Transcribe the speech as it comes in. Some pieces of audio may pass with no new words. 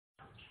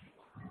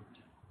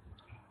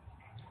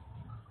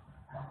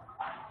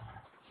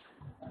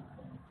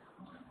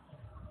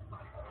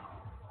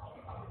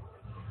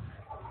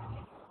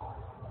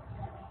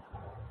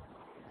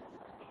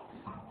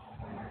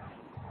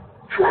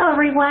Hello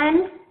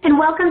everyone, and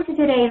welcome to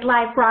today's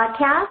live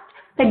broadcast,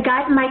 The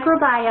Gut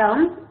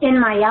Microbiome in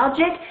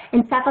Myalgic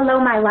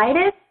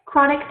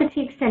Encephalomyelitis-Chronic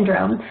Fatigue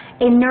Syndrome,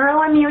 a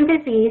neuroimmune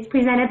disease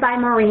presented by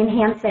Maureen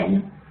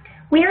Hanson.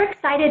 We are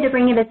excited to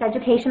bring you this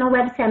educational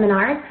web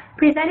seminar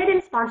presented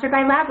and sponsored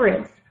by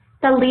Labroots,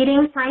 the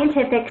leading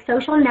scientific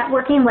social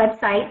networking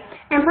website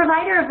and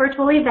provider of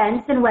virtual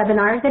events and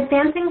webinars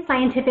advancing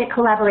scientific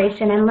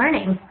collaboration and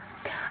learning.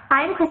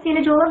 I'm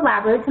Christina Jewell of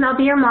Labroots, and I'll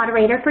be your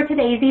moderator for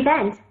today's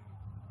event.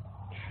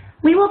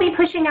 We will be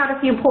pushing out a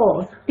few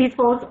polls. These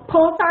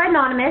polls are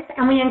anonymous,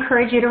 and we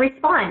encourage you to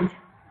respond.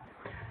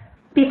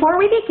 Before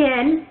we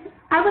begin,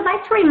 I would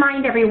like to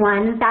remind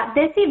everyone that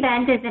this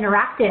event is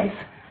interactive.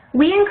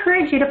 We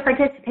encourage you to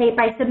participate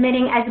by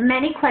submitting as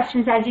many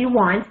questions as you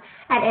want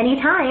at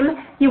any time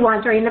you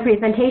want during the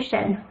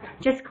presentation.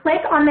 Just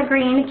click on the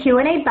green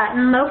Q&A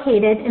button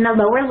located in the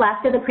lower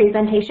left of the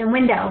presentation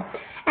window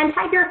and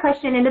type your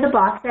question into the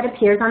box that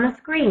appears on the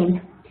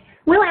screen.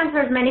 We'll answer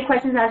as many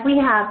questions as we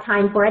have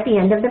time for at the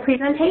end of the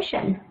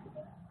presentation.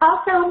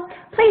 Also,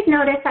 please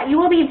notice that you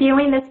will be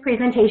viewing this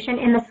presentation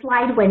in the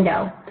slide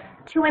window.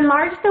 To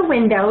enlarge the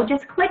window,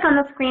 just click on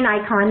the screen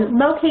icon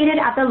located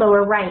at the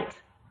lower right.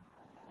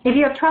 If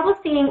you have trouble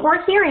seeing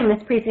or hearing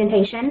this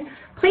presentation,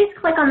 please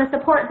click on the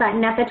support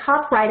button at the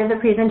top right of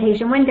the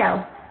presentation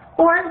window,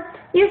 or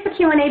use the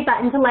Q&A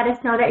button to let us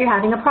know that you're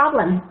having a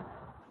problem.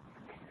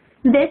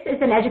 This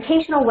is an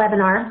educational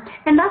webinar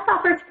and thus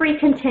offers free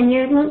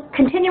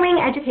continuing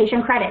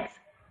education credits.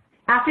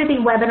 After the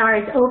webinar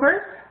is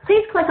over,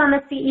 please click on the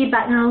CE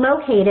button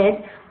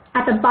located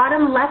at the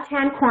bottom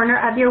left-hand corner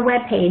of your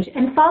web page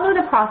and follow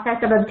the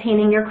process of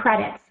obtaining your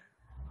credits.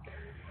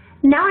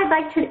 Now I'd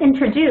like to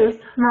introduce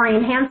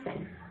Maureen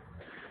Hanson.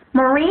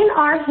 Maureen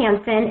R.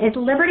 Hanson is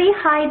Liberty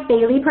Hyde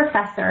Bailey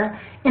Professor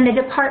in the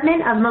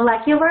Department of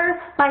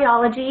Molecular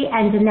Biology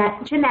and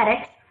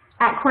Genetics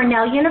at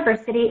Cornell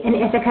University in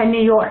Ithaca,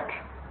 New York.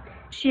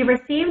 She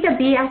received a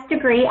BS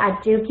degree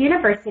at Duke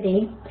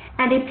University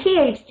and a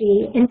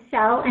PhD in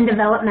Cell and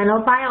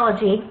Developmental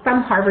Biology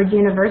from Harvard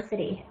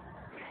University.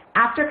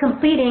 After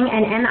completing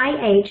an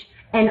NIH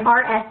and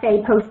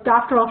RSA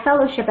postdoctoral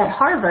fellowship at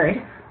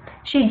Harvard,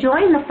 she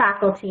joined the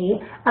faculty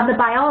of the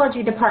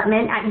biology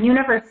department at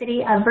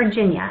University of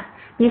Virginia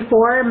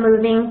before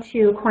moving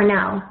to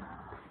Cornell.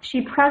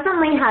 She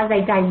presently has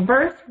a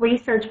diverse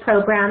research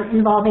program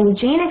involving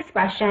gene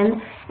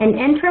expression and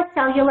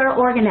intracellular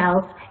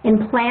organelles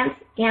in plants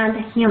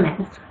and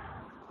humans.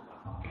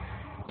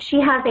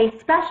 She has a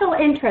special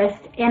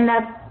interest in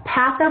the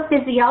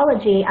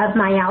pathophysiology of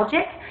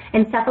myalgic,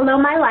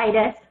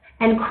 encephalomyelitis,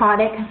 and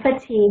chronic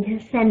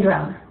fatigue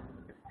syndrome.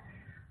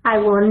 I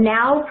will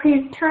now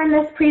turn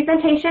this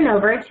presentation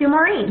over to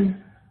Maureen.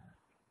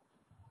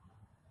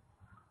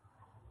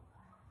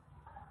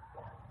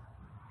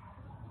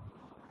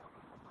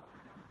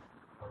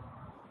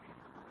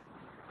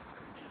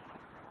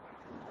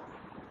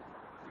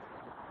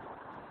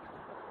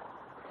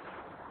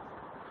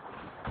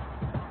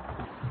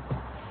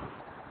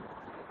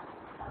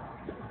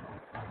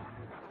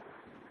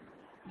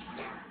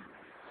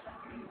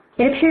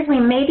 It appears we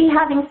may be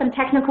having some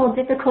technical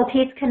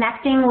difficulties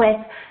connecting with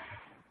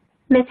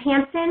Ms.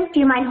 Hanson. Do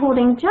you mind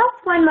holding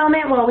just one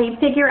moment while we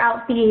figure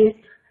out these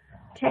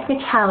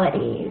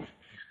technicalities?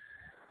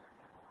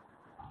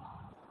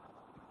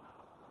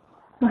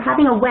 We're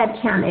having a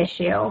webcam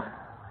issue.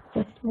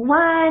 Just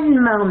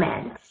one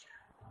moment.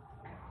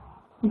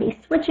 I'll be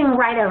switching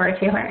right over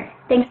to her.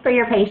 Thanks for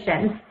your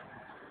patience.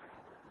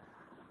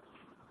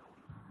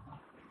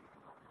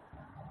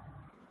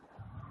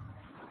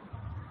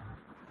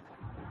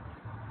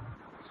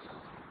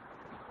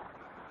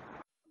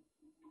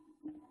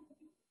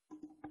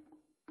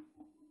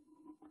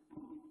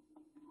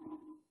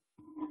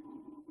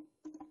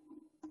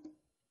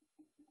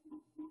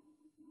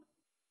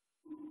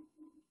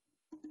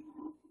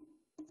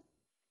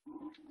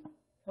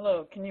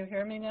 Hello, can you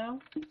hear me now?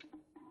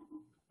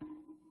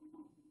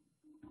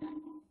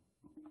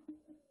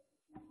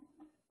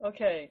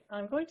 Okay,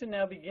 I'm going to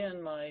now begin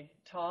my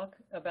talk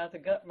about the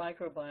gut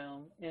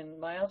microbiome in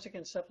myalgic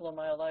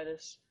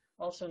encephalomyelitis,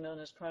 also known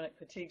as chronic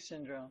fatigue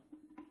syndrome,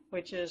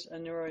 which is a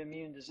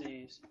neuroimmune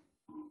disease.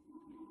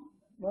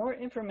 More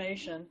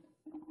information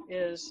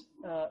is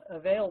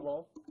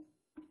available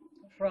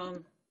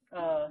from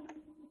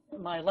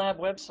my lab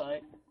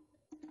website,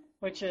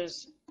 which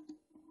is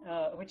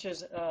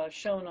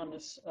shown on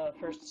this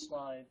first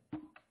slide.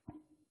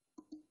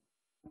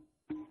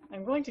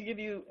 I'm going to give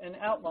you an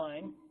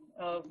outline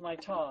of my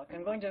talk.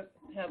 I'm going to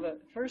have a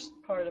first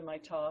part of my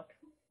talk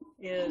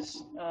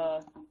is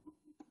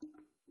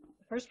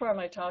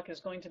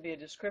going to be a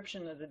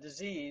description of the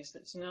disease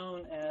that's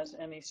known as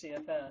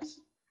ME/CFS.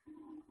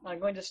 I'm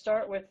going to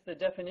start with the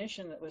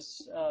definition that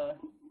was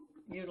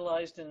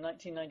utilized in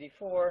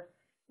 1994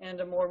 and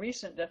a more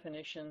recent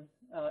definition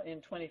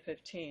in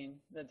 2015,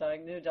 the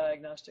new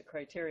diagnostic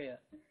criteria.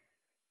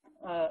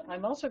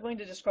 I'm also going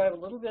to describe a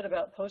little bit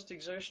about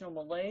post-exertional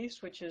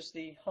malaise, which is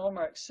the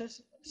hallmark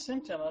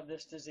symptom of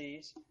this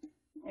disease,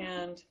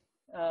 and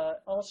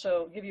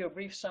also give you a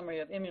brief summary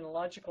of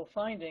immunological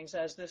findings,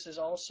 as this is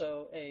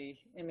also a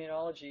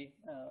immunology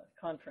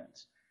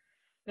conference.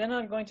 Then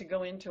I'm going to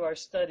go into our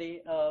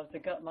study of the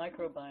gut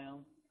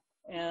microbiome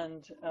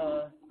and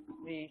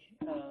the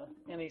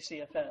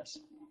ME/CFS.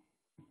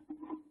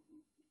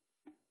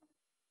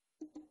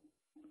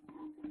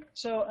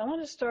 So I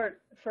want to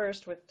start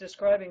first with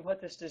describing what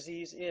this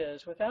disease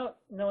is. Without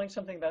knowing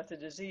something about the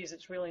disease,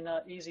 it's really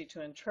not easy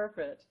to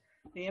interpret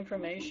the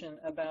information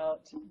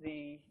about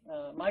the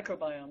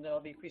microbiome that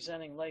I'll be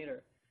presenting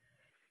later.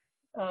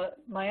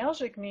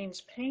 Myalgic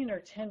means pain or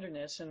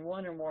tenderness in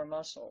one or more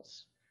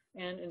muscles,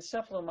 and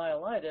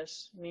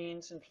encephalomyelitis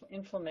means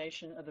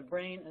inflammation of the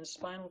brain and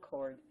spinal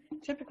cord,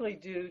 typically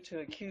due to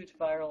acute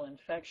viral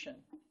infection.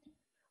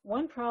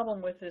 One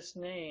problem with this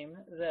name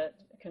that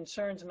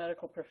concerns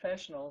medical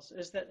professionals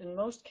is that in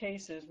most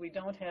cases we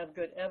don't have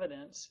good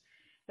evidence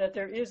that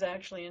there is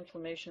actually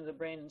inflammation of the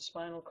brain and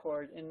spinal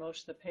cord in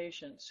most of the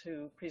patients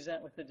who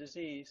present with the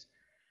disease.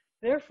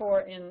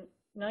 Therefore, in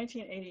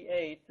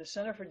 1988, the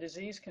Center for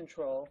Disease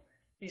Control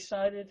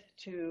decided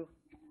to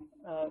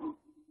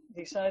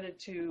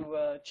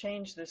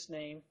change this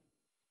name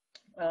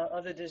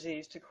of the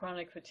disease to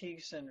chronic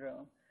fatigue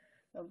syndrome,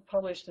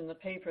 published in the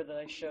paper that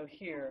I show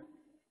here.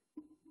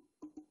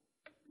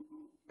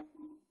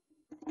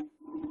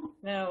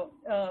 Now,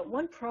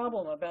 one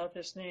problem about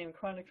this name,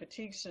 chronic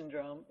fatigue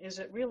syndrome, is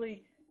it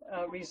really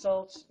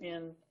results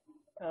in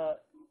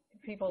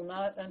people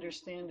not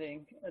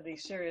understanding the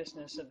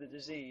seriousness of the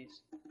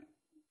disease.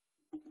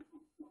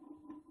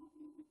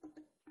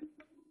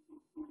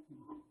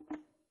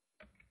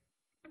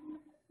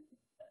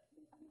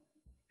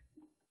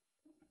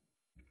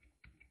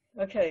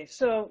 Okay,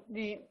 so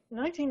the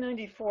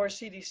 1994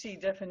 CDC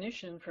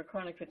definition for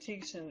chronic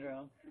fatigue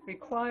syndrome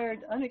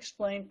required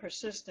unexplained,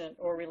 persistent,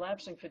 or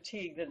relapsing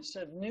fatigue that is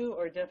of new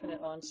or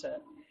definite onset,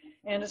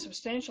 and a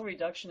substantial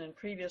reduction in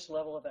previous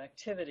level of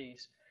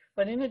activities.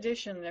 But in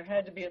addition, there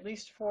had to be at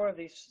least 4 of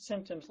these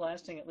symptoms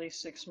lasting at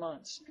least 6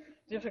 months.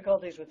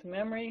 Difficulties with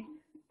memory,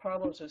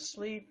 problems with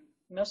sleep,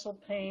 muscle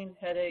pain,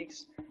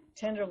 headaches,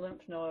 tender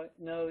lymph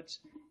nodes,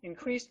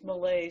 increased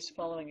malaise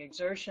following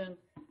exertion,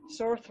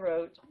 sore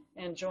throat,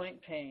 and joint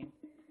pain.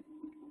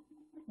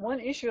 One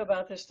issue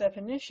about this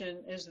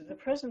definition is that the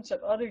presence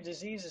of other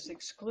diseases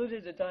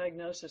excluded a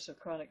diagnosis of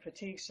chronic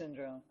fatigue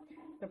syndrome.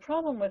 The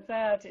problem with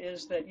that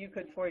is that you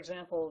could, for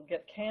example,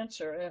 get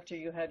cancer after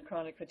you had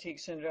chronic fatigue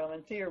syndrome,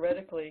 and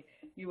theoretically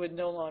you would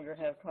no longer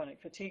have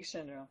chronic fatigue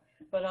syndrome,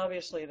 but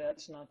obviously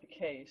that's not the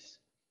case.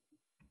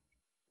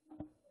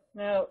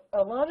 Now,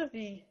 a lot of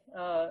the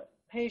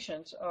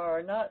patients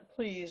are not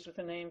pleased with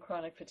the name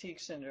chronic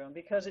fatigue syndrome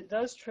because it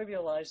does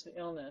trivialize the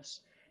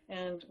illness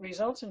and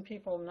results in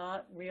people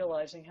not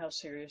realizing how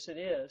serious it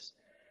is.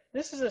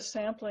 This is a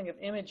sampling of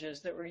images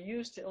that were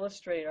used to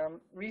illustrate our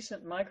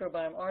recent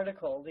microbiome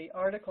article, the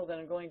article that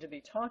I'm going to be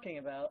talking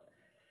about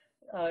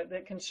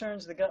that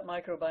concerns the gut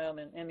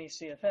microbiome and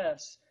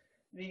ME/CFS.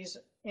 These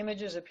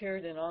images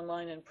appeared in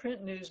online and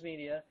print news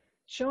media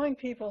showing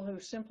people who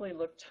simply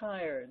look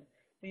tired.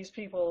 These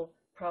people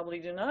probably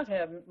do not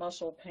have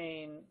muscle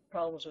pain,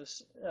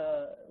 problems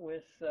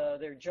with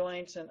their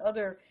joints, and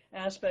other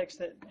aspects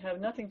that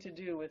have nothing to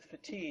do with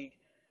fatigue.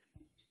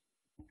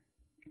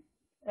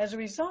 As a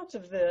result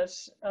of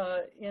this,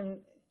 in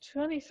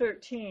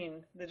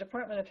 2013, the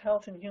Department of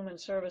Health and Human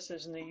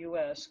Services in the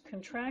U.S.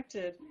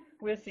 contracted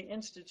with the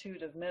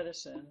Institute of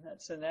Medicine,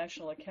 that's the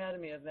National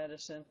Academy of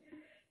Medicine,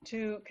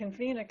 to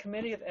convene a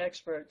committee of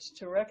experts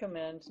to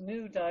recommend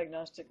new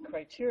diagnostic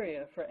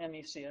criteria for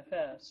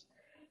ME/CFS.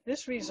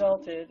 This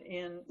resulted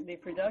in the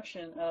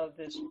production of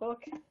this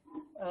book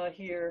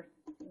here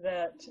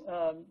that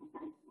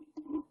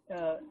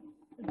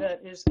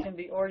can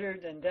be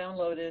ordered and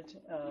downloaded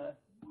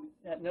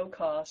at no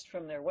cost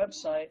from their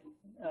website.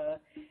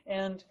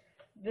 And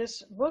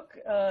this book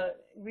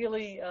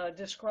really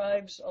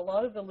describes a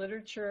lot of the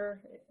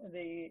literature.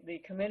 The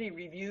committee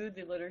reviewed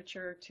the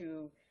literature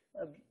to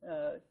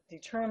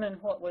determine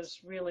what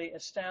was really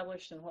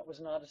established and what was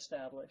not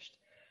established.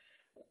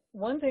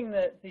 One thing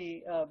that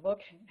the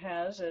book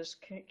has as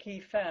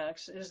key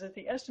facts is that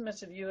the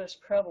estimates of U.S.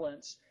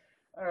 prevalence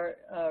are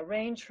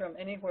range from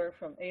anywhere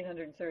from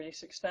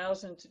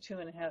 836,000 to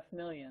 2.5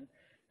 million.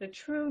 The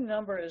true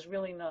number is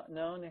really not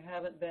known. There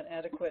haven't been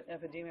adequate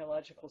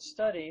epidemiological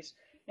studies,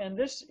 and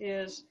this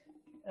is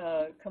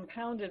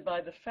compounded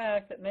by the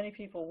fact that many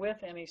people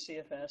with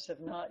ME/CFS have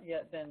not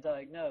yet been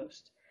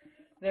diagnosed.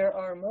 There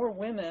are more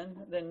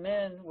women than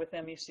men with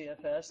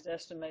ME/CFS,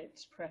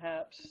 estimates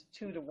perhaps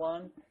 2 to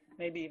 1,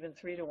 maybe even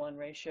 3 to 1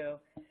 ratio.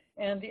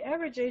 And the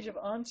average age of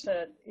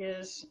onset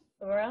is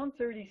around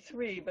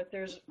 33, but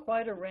there's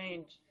quite a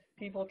range.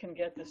 People can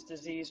get this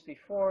disease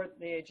before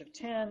the age of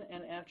 10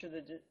 and after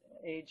the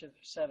age of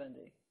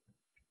 70.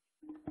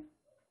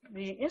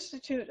 The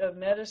Institute of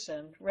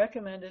Medicine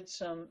recommended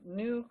some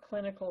new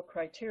clinical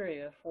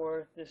criteria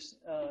for this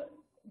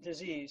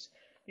disease.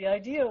 The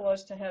idea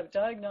was to have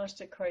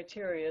diagnostic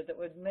criteria that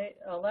would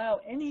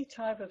allow any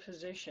type of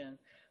physician,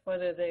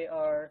 whether they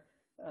are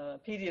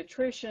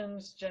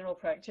pediatricians, general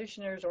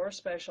practitioners, or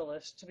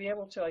specialists to be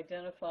able to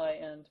identify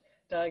and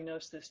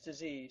diagnose this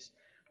disease.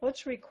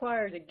 What's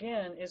required,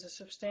 again, is a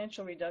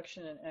substantial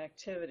reduction in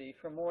activity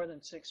for more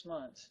than 6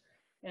 months.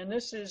 And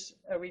this is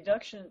a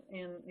reduction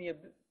in the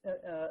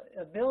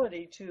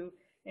ability to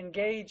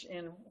engage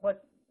in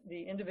what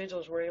the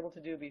individuals were able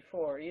to do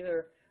before,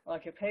 either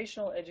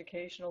occupational,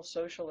 educational,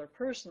 social, or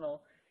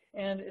personal,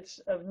 and it's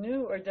of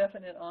new or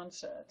definite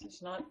onset.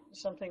 It's not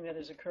something that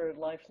has occurred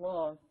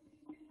lifelong,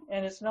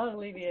 and it's not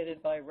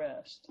alleviated by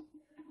rest.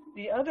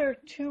 The other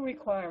two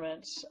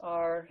requirements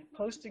are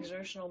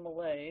post-exertional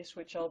malaise,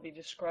 which I'll be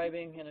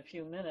describing in a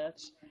few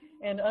minutes,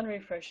 and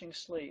unrefreshing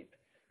sleep.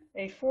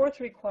 A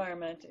fourth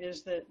requirement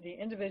is that the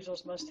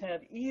individuals must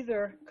have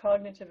either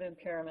cognitive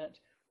impairment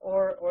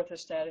or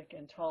orthostatic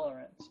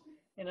intolerance.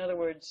 In other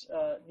words,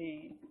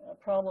 the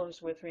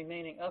problems with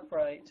remaining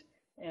upright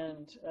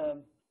and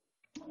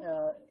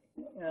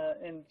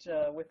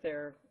with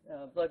their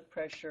blood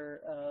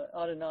pressure,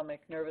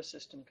 autonomic nervous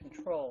system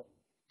control.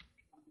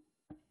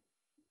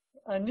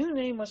 A new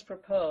name was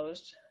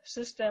proposed,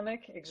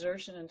 Systemic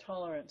Exertion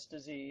Intolerance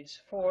Disease,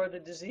 for the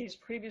disease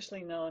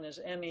previously known as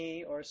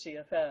ME or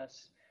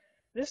CFS.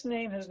 This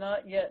name has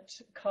not yet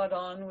caught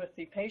on with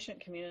the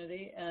patient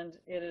community, and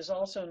it is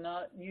also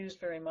not used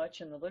very much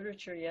in the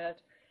literature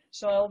yet,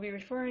 so I'll be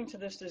referring to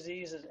this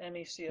disease as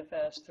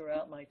ME-CFS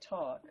throughout my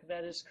talk.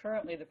 That is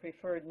currently the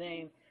preferred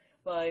name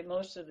by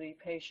most of the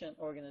patient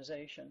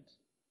organizations.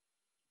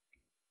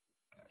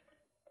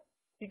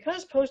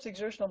 Because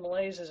post-exertional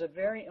malaise is a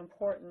very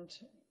important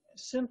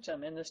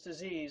symptom in this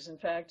disease, in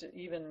fact, it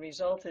even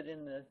resulted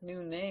in the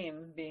new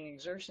name being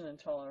exertion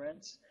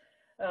intolerance,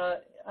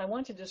 I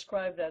want to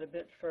describe that a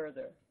bit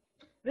further.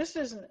 This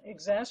is an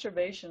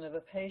exacerbation of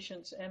a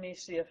patient's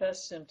ME-CFS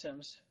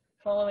symptoms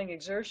following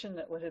exertion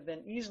that would have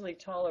been easily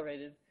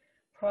tolerated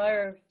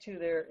prior to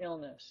their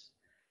illness.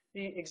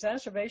 The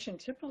exacerbation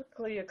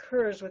typically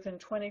occurs within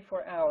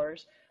 24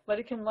 hours, but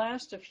it can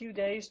last a few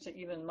days to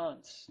even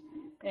months.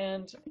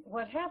 And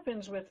what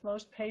happens with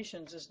most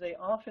patients is they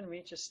often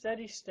reach a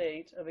steady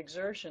state of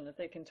exertion that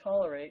they can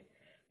tolerate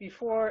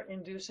before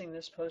inducing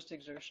this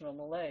post-exertional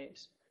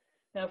malaise.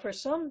 Now, for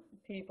some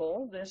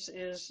people,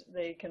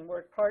 they can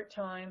work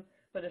part-time,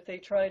 but if they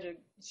try to,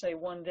 say,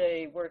 one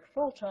day work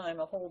full-time,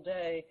 a whole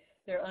day,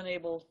 they're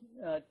unable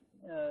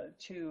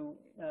to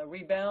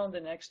rebound the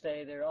next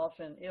day. They're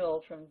often ill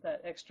from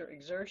that extra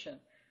exertion.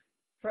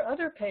 For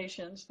other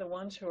patients, the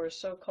ones who are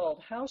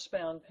so-called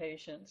housebound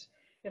patients,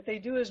 if they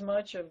do as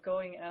much of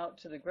going out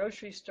to the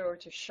grocery store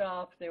to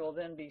shop, they will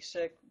then be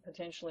sick,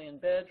 potentially in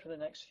bed for the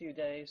next few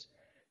days.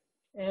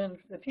 And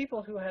the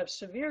people who have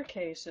severe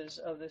cases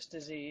of this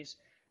disease,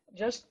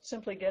 just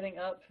simply getting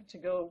up to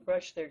go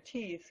brush their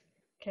teeth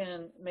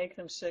can make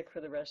them sick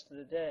for the rest of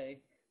the day,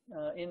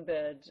 in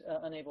bed,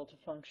 unable to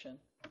function.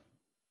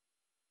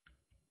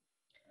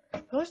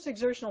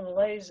 Post-exertional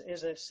malaise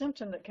is a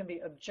symptom that can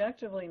be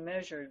objectively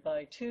measured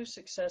by 2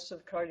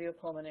 successive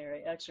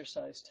cardiopulmonary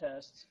exercise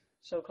tests,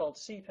 so-called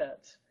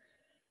CPETs.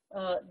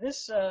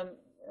 This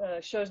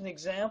shows an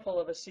example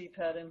of a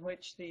CPET in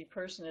which the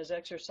person is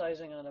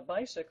exercising on a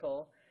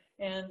bicycle,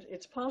 and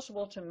it's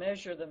possible to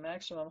measure the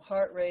maximum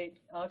heart rate,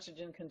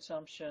 oxygen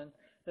consumption,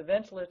 the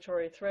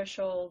ventilatory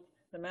threshold,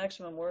 the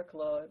maximum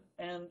workload,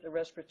 and the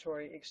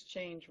respiratory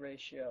exchange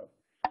ratio.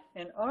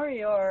 An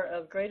RER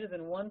of greater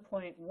than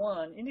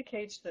 1.1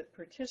 indicates that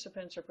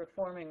participants are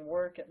performing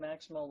work at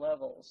maximal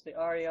levels. The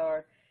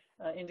RER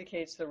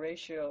indicates the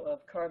ratio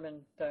of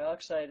carbon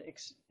dioxide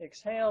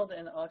exhaled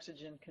and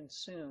oxygen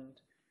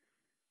consumed.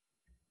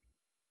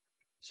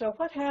 So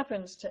what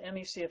happens to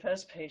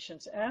ME-CFS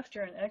patients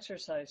after an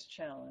exercise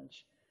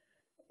challenge?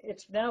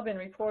 It's now been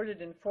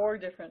reported in 4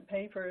 different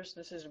papers,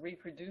 this is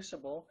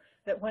reproducible,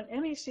 that when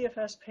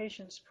ME-CFS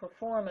patients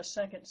perform a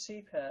second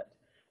CPET,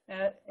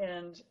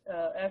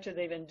 after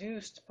they've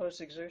induced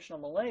post-exertional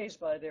malaise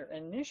by their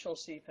initial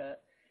CPET,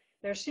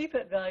 their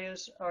CPET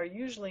values are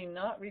usually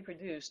not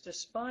reproduced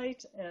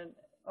despite an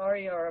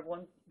RER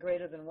of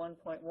greater than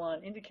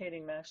 1.1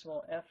 indicating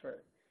maximal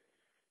effort.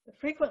 The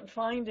frequent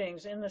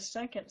findings in the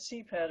second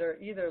CPET are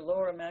either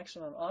lower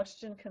maximum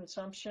oxygen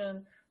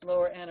consumption,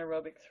 lower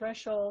anaerobic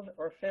threshold,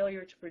 or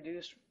failure to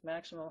produce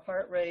maximum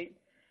heart rate,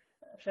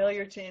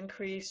 failure to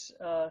increase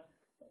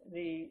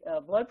the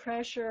blood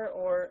pressure,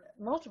 or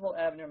multiple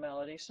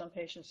abnormalities. Some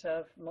patients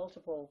have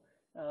multiple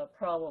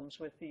problems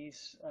with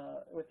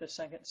the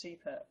second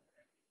CPET.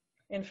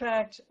 In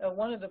fact,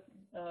 one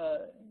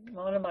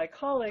of my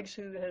colleagues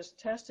who has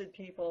tested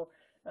people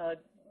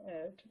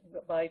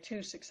by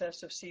 2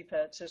 successive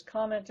CPETs has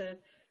commented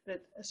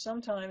that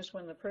sometimes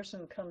when the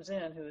person comes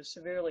in who is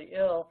severely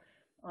ill,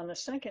 on the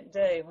second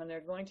day when they're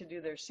going to do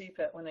their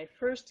CPET, when they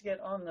first get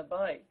on the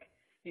bike,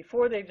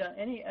 before they've done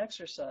any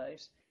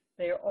exercise,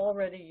 they are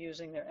already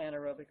using their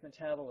anaerobic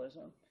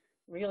metabolism,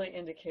 really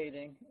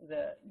indicating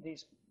that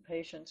these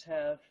patients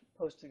have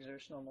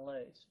post-exertional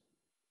malaise.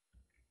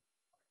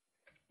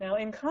 Now,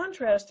 in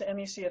contrast to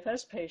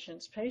ME-CFS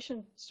patients,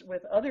 patients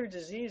with other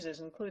diseases,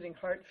 including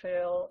heart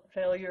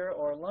failure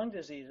or lung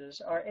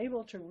diseases, are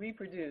able to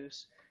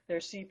reproduce their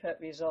CPET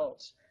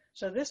results.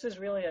 So this is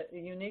really a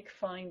unique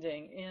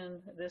finding in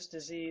this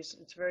disease.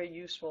 It's very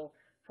useful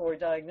for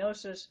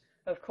diagnosis.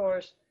 Of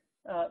course,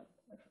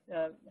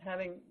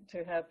 having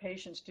to have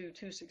patients do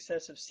 2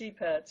 successive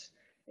CPETs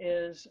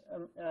is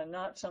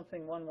not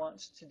something one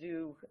wants to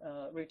do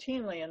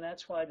routinely, and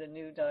that's why the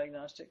new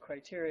diagnostic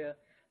criteria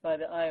by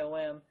the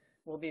IOM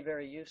will be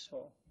very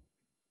useful.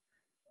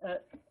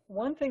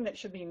 One thing that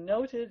should be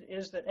noted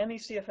is that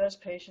ME/CFS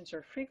patients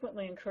are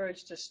frequently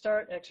encouraged to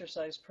start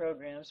exercise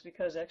programs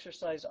because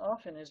exercise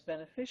often is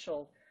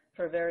beneficial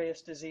for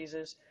various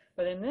diseases,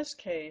 but in this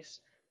case,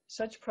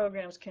 such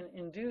programs can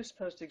induce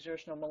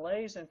post-exertional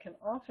malaise and can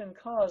often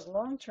cause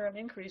long-term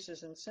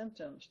increases in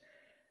symptoms.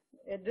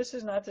 This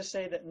is not to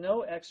say that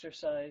no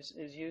exercise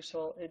is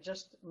useful. It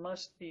just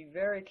must be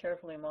very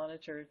carefully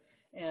monitored,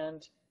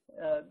 and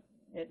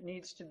it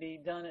needs to be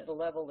done at a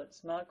level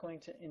that's not going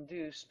to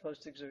induce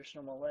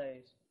post-exertional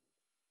malaise.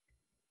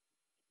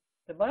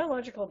 The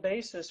biological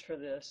basis for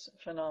this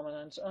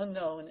phenomenon is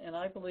unknown, and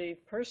I believe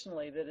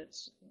personally that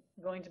it's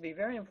going to be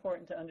very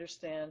important to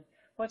understand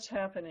what's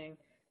happening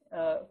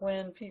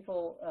when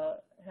people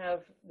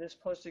have this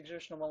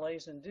post-exertional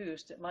malaise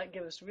induced. It might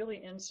give us real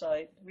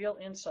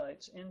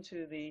insights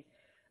into the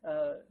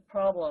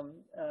problem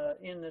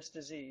in this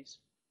disease.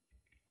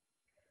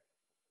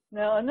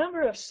 Now, a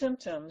number of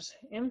symptoms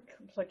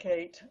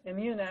implicate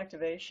immune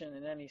activation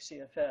in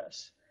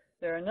ME/CFS.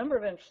 There are a number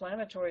of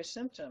inflammatory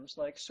symptoms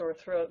like sore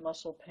throat,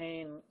 muscle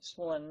pain,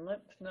 swollen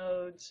lymph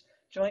nodes,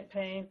 joint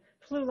pain,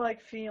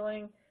 flu-like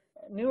feeling,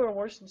 new or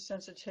worsened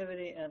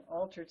sensitivity, and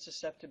altered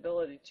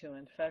susceptibility to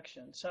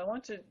infection. So I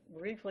want to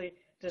briefly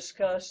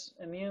discuss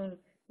immune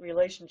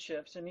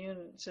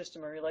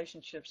system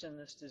relationships in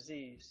this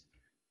disease.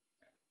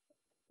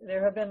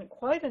 There have been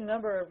quite a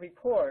number of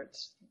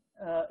reports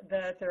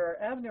that there are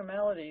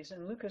abnormalities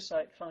in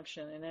leukocyte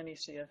function in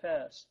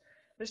ME/CFS.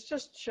 This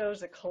just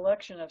shows a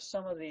collection of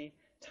some of the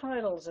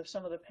titles of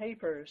some of the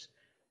papers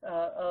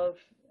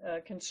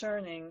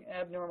concerning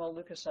abnormal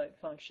leukocyte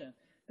function.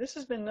 This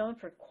has been known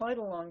for quite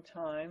a long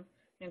time.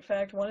 In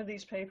fact, one of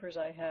these papers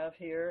I have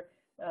here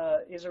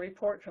is a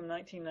report from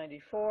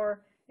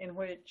 1994 in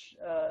which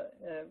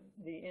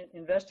the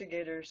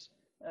investigators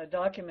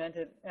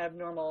documented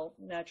abnormal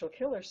natural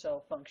killer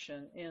cell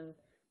function in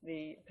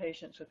the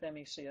patients with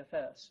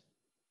ME/CFS.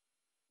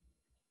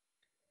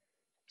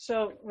 So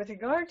with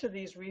regard to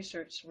these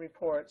research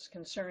reports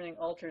concerning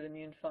altered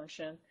immune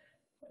function,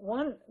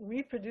 one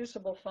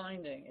reproducible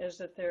finding is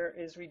that there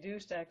is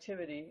reduced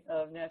activity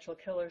of natural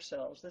killer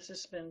cells. This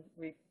has been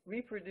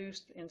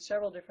reproduced in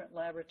several different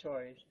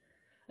laboratories.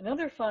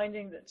 Another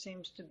finding that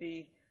seems to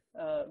be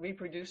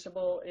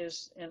reproducible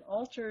is an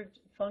altered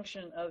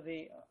function of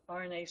the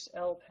RNase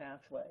L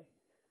pathway.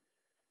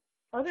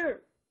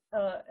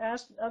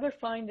 Other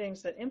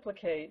findings that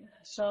implicate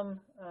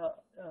some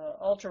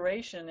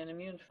alteration in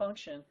immune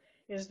function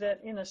is that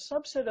in a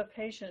subset of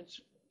patients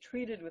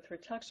treated with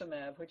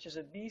rituximab, which is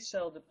a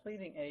B-cell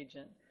depleting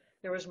agent,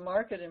 there was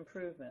marked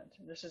improvement.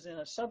 This is in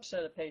a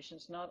subset of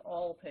patients, not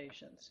all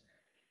patients.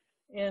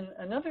 In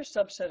another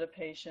subset of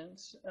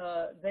patients,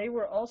 they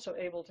were also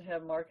able to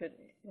have marked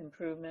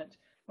improvement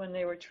when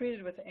they were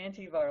treated with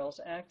antivirals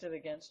active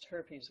against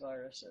herpes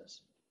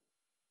viruses.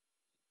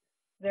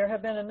 There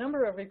have been a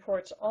number of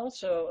reports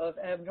also of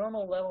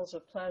abnormal levels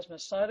of plasma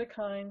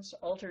cytokines,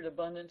 altered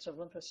abundance of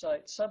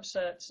lymphocyte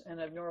subsets,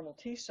 and abnormal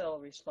T-cell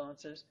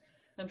responses.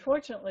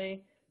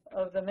 Unfortunately,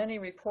 of the many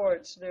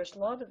reports, there's a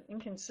lot of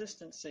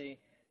inconsistency,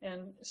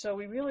 and so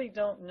we really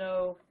don't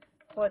know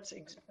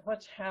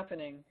what's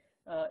happening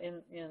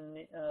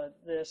in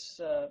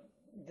this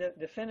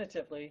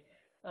definitively.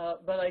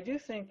 But I do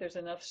think there's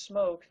enough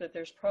smoke that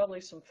there's probably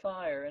some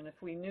fire, and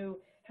if we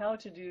knew how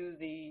to do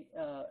the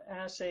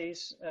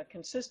assays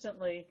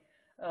consistently,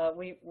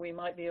 we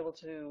might be able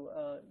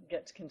to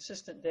get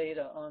consistent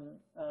data on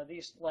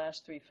these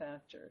last 3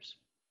 factors.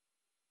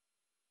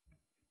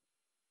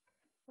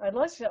 I'd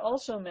like to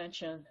also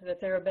mention that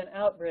there have been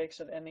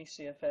outbreaks of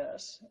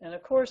ME/CFS, and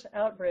of course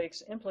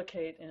outbreaks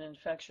implicate an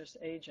infectious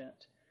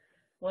agent.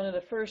 One of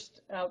the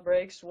first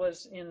outbreaks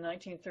was in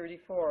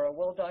 1934, a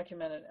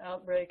well-documented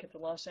outbreak at the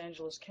Los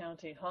Angeles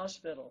County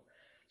Hospital.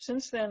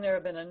 Since then, there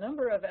have been a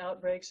number of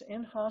outbreaks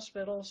in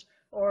hospitals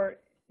or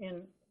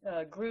in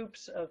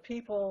groups of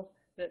people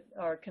that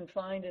are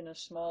confined in a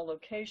small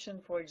location,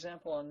 for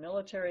example, on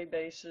military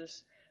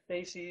bases,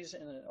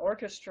 in an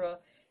orchestra,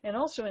 and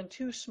also in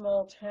 2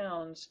 small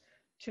towns.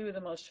 2 of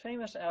the most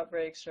famous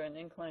outbreaks are in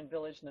Incline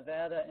Village,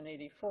 Nevada in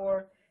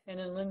 '84, and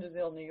in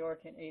Lindenville, New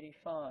York in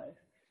 '85.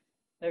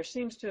 There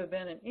seems to have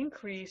been an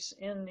increase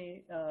in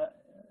the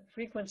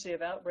frequency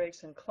of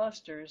outbreaks and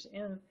clusters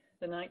in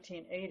the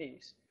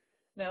 1980s.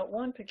 Now,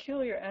 one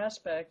peculiar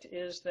aspect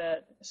is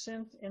that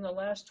since in the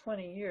last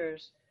 20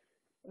 years,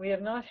 we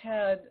have not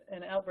had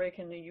an outbreak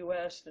in the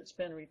U.S. that's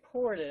been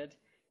reported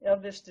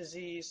of this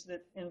disease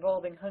that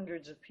involving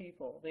hundreds of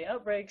people. The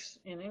outbreaks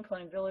in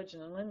Incline Village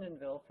and in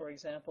Lindenville, for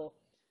example,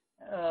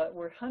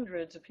 were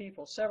hundreds of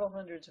people. Several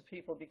hundreds of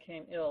people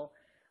became ill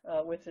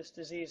with this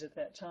disease at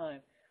that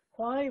time.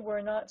 Why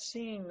we're not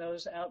seeing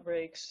those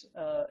outbreaks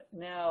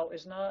now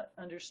is not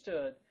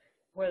understood.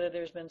 Whether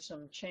there's been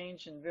some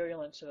change in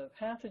virulence of a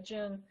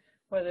pathogen,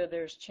 whether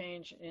there's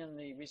change in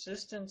the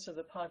resistance of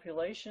the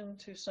population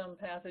to some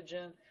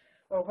pathogen,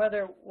 or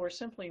whether we're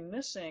simply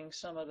missing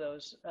some of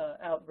those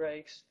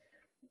outbreaks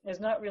is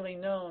not really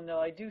known,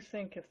 though I do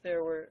think if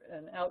there were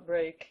an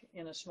outbreak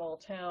in a small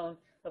town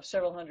of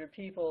several hundred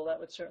people, that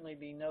would certainly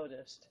be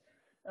noticed.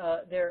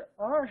 There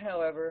are,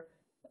 however,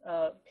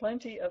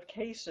 plenty of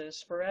cases,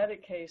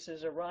 sporadic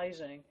cases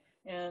arising,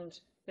 and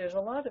there's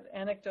a lot of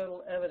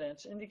anecdotal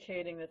evidence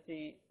indicating that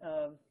the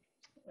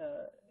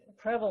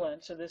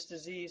prevalence of this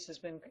disease has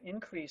been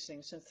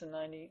increasing since the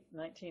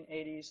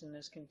 1980s and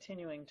is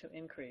continuing to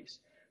increase.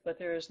 But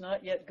there is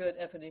not yet good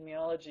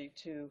epidemiology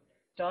to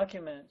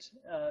document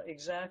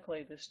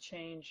exactly this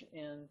change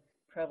in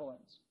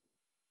prevalence.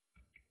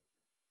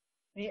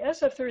 The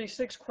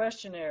SF-36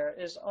 questionnaire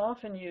is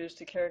often used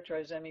to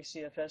characterize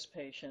ME/CFS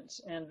patients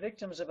and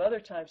victims of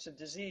other types of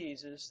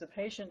diseases. The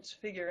patients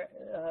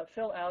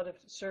fill out a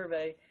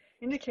survey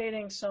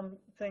indicating some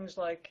things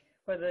like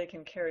whether they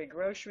can carry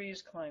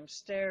groceries, climb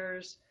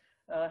stairs,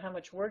 how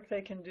much work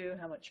they can do,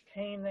 how much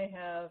pain they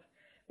have.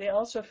 They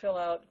also fill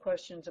out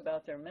questions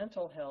about their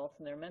mental health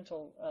and their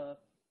mental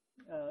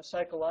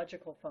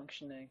psychological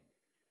functioning.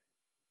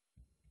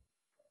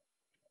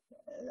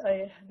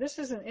 This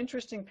is an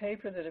interesting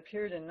paper that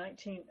appeared in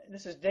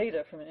this is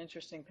data from an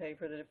interesting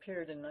paper that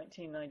appeared in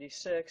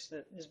 1996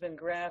 that has been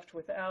graphed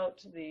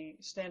without the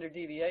standard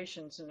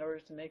deviations in order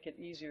to make it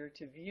easier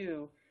to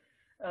view.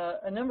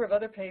 A number of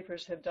other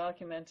papers have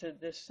documented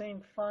this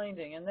same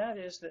finding, and that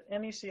is that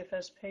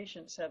ME/CFS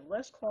patients have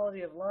less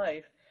quality of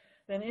life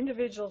than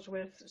individuals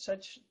with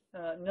such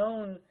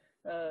known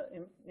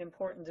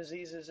important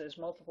diseases as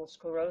multiple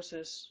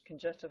sclerosis,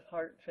 congestive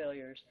heart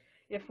failures.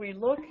 If we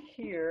look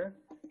here,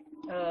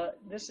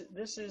 this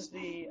is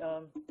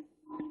the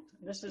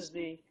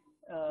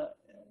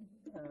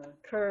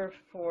curve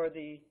for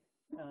the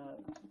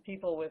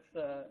people with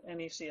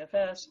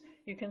ME/CFS.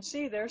 You can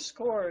see their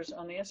scores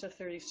on the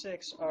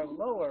SF-36 are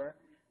lower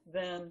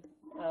than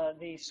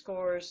the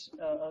scores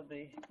of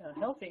the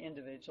healthy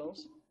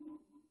individuals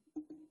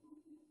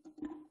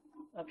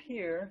up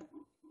here.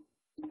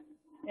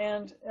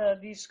 And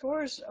these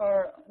scores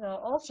are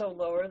also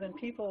lower than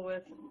people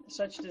with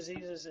such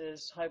diseases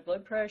as high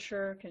blood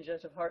pressure,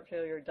 congestive heart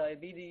failure,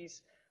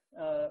 diabetes,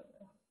 heart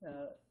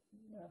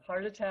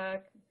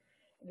attack,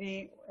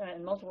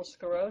 and multiple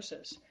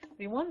sclerosis.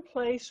 The one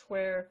place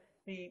where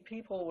the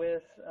people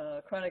with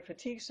chronic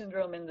fatigue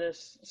syndrome in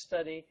this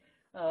study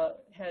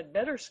had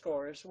better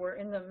scores were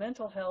in the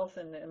mental health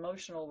and the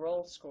emotional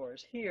role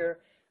scores. Here,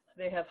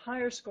 they have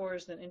higher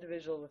scores than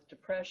individuals with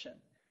depression.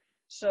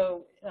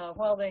 So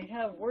while they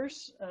have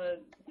worse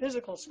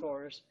physical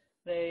scores,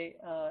 they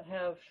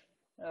have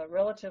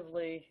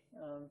relatively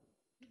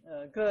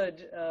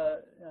good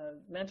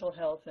mental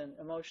health and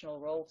emotional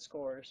role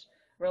scores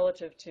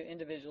relative to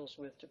individuals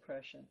with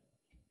depression.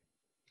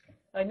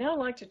 I'd now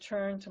like to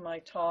turn to my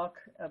talk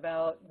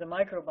about the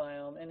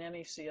microbiome and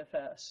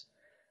ME/CFS.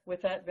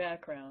 With that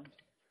background,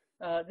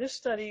 this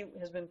study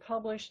has been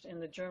published in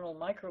the journal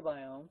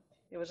Microbiome.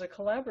 It was a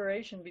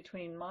collaboration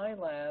between my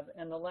lab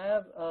and the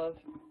lab of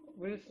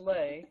Ruth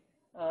Lay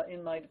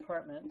in my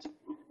department.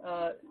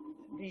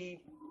 The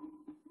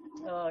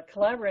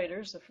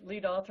collaborators, the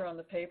lead author on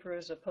the paper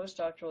is a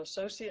postdoctoral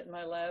associate in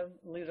my lab,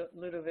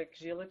 Ludovic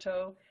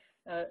Giolito.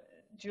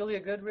 Julia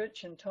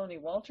Goodrich and Tony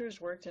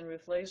Walters worked in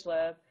Ruth Lay's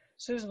lab.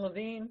 Susan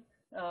Levine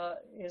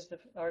is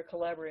our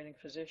collaborating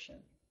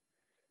physician.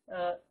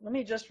 Let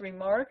me just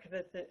remark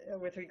that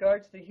with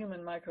regard to the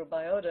human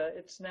microbiota,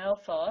 it's now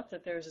thought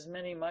that there's as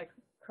many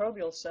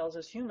microbial cells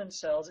as human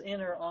cells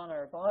in or on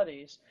our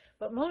bodies,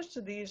 but most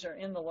of these are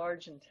in the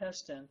large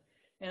intestine,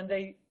 and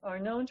they are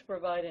known to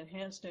provide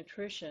enhanced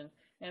nutrition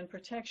and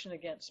protection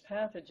against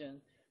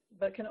pathogen,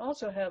 but can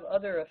also have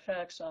other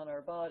effects on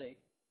our body.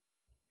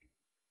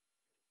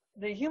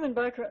 The human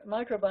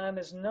microbiome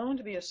is known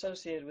to be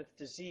associated with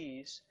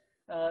disease.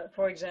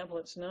 For example,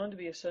 it's known to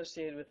be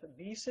associated with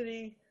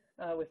obesity,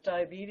 with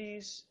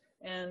diabetes,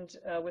 and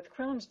with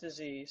Crohn's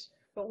disease.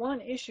 But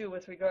one issue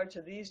with regard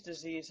to these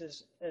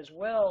diseases, as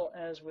well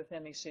as with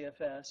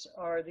ME/CFS,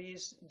 are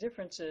these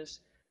differences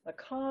a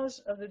cause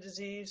of the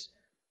disease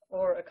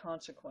or a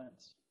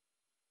consequence?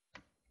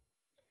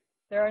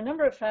 There are a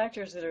number of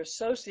factors that are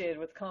associated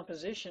with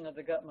composition of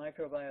the gut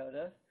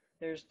microbiota.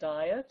 There's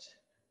diet,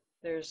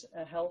 there's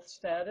a health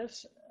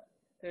status,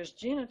 there's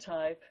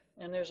genotype,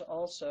 and there's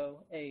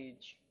also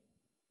age.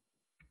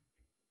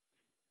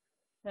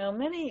 Now,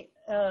 many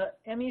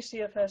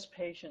ME/CFS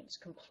patients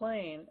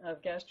complain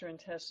of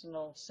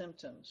gastrointestinal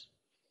symptoms.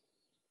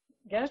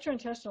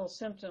 Gastrointestinal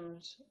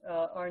symptoms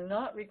are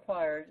not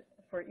required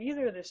for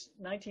either this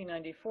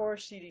 1994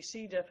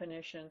 CDC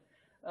definition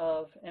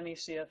of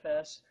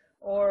ME/CFS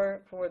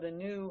or for the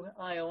new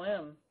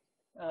IOM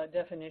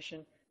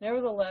definition.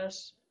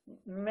 Nevertheless,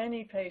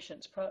 many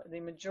patients,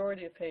 the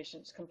majority of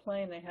patients,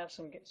 complain they have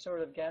some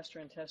sort of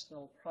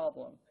gastrointestinal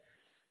problem.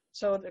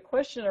 So the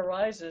question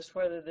arises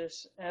whether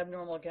this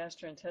abnormal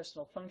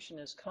gastrointestinal function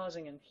is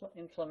causing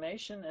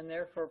inflammation and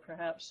therefore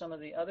perhaps some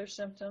of the other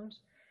symptoms,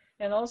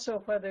 and also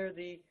whether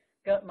the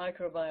gut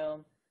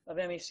microbiome of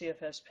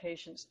ME/CFS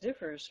patients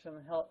differs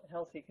from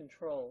healthy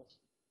controls.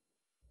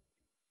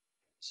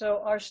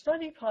 So our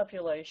study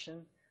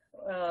population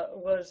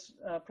was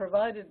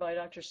provided by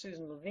Dr.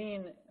 Susan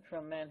Levine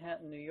from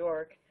Manhattan, New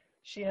York.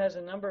 She has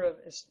a number of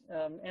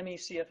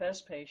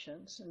ME/CFS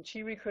patients, and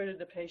she recruited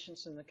the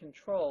patients and the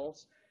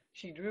controls.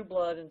 She drew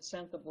blood and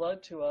sent the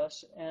blood to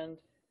us, and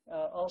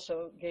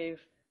also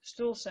gave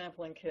stool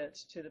sampling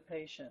kits to the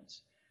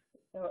patients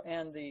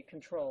and the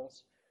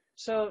controls.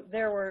 So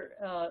there were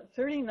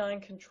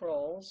 39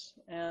 controls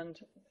and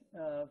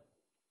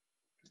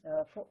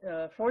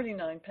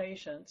 49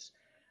 patients.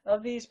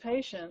 Of these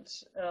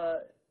patients,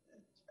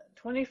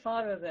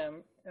 25 of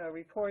them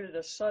reported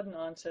a sudden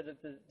onset of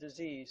the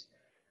disease.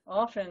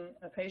 Often,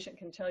 a patient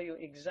can tell you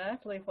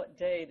exactly what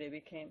day they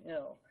became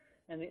ill,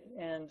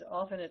 and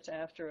often it's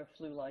after a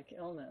flu-like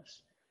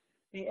illness.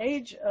 The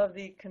age of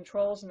the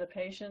controls in the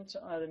patients,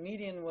 the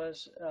median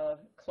was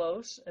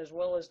close, as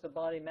well as the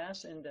body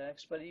mass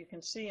index, but you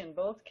can see in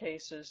both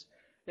cases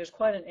there's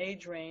quite an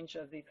age range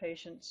of the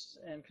patients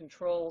and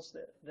controls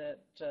that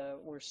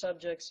were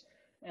subjects,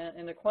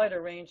 and quite a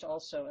range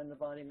also in the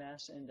body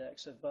mass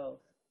index of both.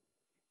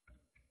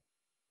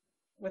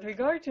 With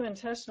regard to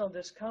intestinal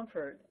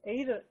discomfort,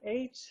 8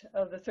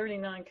 of the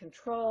 39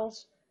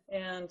 controls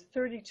and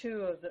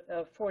 32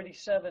 of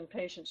 47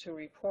 patients who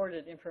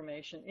reported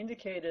information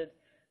indicated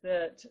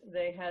that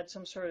they had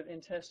some sort of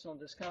intestinal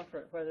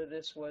discomfort, whether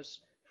this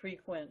was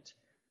frequent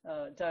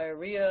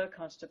diarrhea,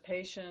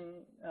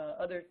 constipation,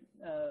 other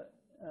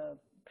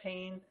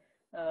pain.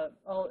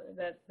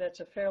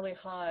 That's a fairly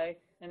high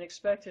and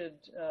expected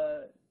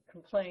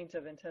complaint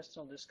of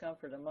intestinal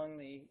discomfort among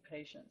the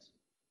patients.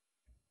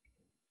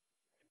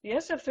 The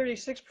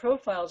SF36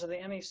 profiles of the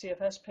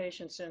ME/CFS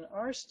patients in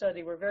our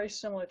study were very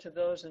similar to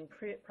those in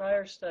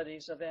prior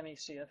studies of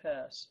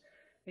ME/CFS.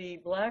 The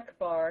black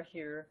bar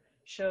here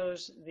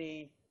shows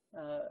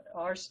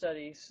our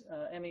study's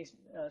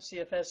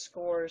ME/CFS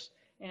scores,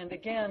 and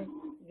again,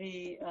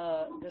 the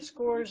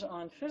scores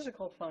on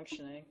physical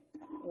functioning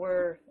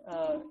were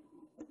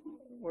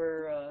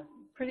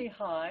pretty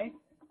high.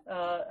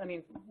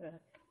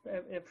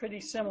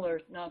 Pretty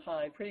similar, not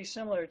high, pretty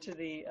similar to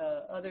the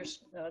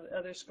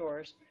other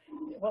scores.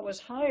 What was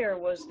higher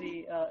was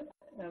the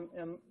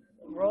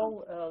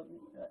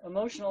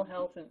emotional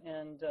health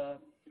and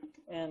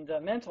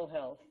mental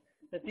health.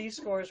 That these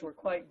scores were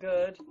quite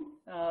good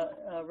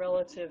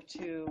relative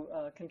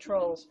to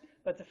controls,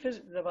 but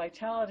the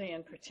vitality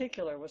in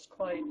particular was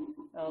quite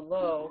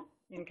low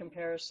in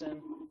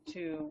comparison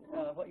to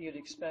what you'd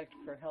expect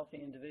for healthy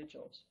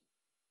individuals.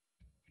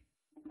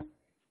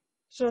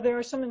 So there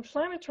are some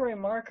inflammatory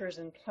markers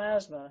in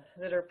plasma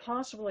that are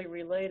possibly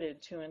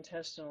related to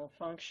intestinal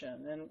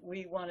function, and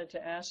we wanted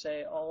to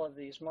assay all of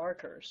these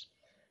markers.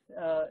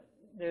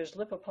 There's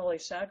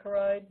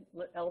lipopolysaccharide,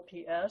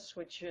 LPS,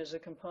 which is a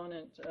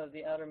component of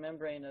the outer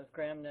membrane of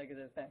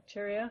gram-negative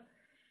bacteria.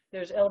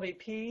 There's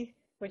LBP,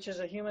 which is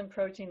a human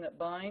protein that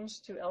binds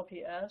to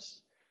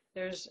LPS.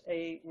 There's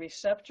a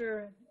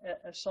receptor,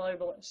 a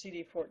soluble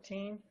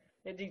CD14.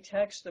 It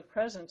detects the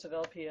presence of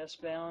LPS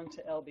bound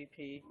to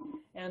LBP.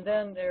 And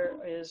then there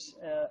is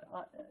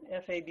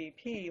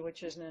FABP,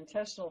 which is an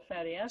intestinal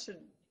fatty acid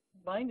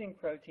binding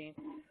protein,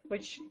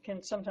 which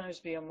can sometimes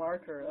be a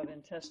marker of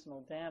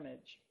intestinal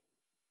damage.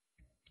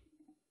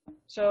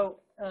 So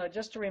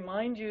just to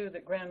remind you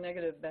that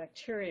gram-negative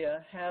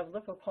bacteria have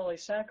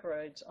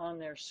lipopolysaccharides on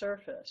their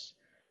surface.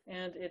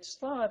 And it's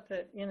thought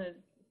that in a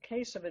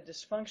case of a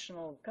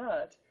dysfunctional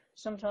gut,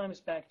 sometimes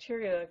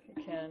bacteria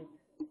can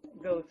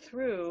go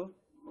through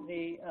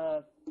the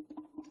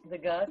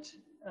gut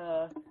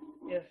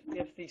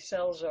if the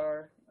cells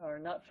are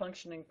not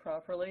functioning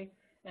properly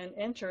and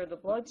enter the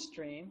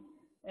bloodstream,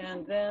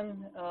 and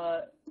then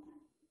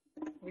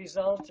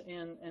result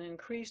in an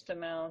increased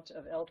amount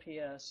of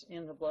LPS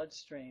in the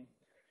bloodstream,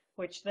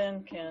 which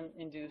then can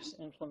induce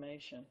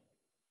inflammation.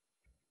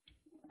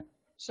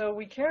 So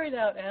we carried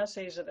out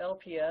assays of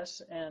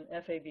LPS and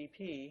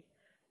FABP.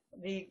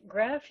 The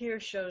graph here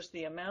shows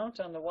the amount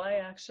on the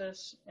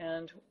y-axis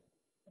and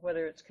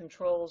whether it's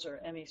controls or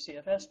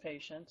ME/CFS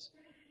patients.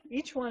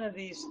 Each one of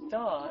these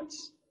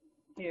dots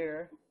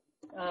here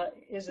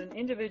is an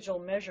individual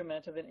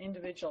measurement of an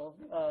individual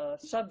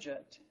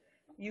subject.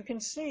 You can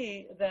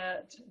see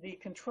that the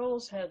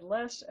controls had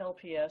less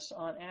LPS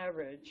on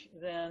average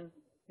than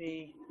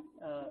the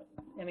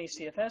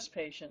ME/CFS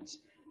patients.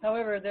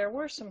 However, there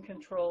were some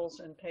controls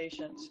in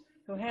patients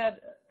who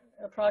had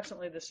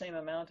approximately the same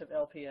amount of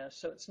LPS,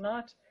 so it's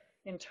not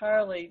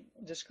entirely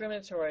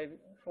discriminatory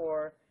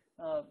for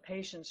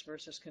patients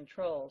versus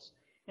controls.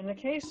 In the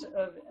case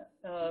of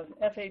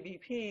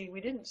FABP,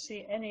 we didn't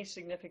see any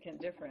significant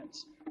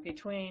difference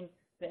between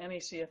the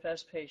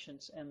ME/CFS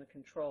patients and the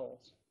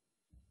controls.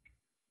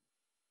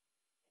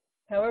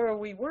 However,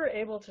 we were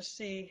able to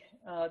see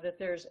that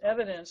there's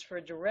evidence for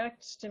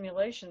direct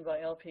stimulation by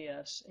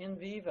LPS in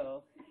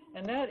vivo,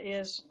 and that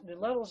is the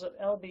levels of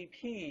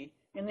LBP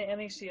in the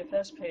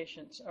ME/CFS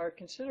patients are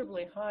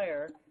considerably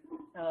higher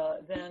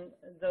than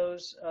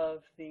those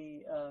of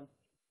the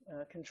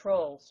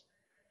controls,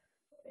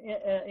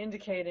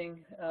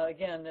 indicating,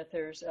 again, that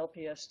there's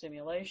LPS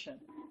stimulation.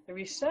 The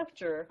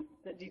receptor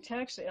that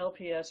detects the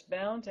LPS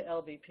bound to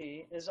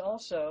LBP is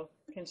also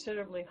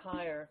considerably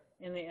higher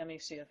in the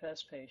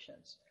ME/CFS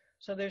patients.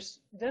 So there's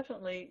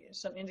definitely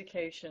some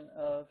indication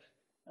of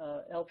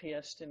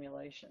LPS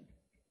stimulation.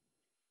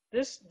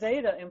 This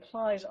data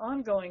implies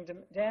ongoing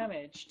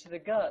damage to the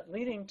gut,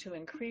 leading to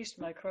increased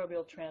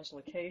microbial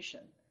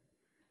translocation.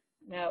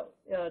 Now,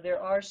 there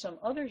are some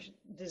other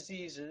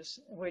diseases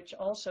which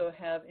also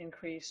have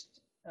increased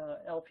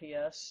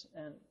LPS,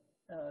 and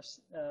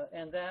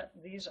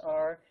these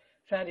are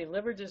fatty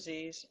liver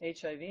disease,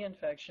 HIV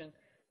infection,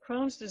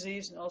 Crohn's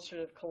disease, and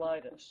ulcerative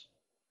colitis.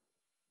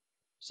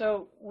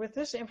 So with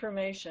this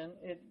information,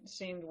 it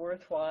seemed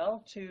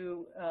worthwhile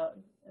to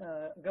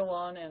go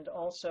on and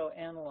also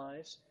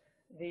analyze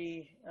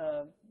the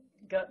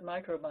gut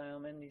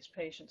microbiome in these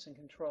patients and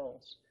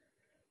controls.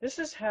 This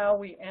is how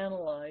we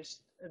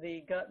analyzed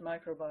the gut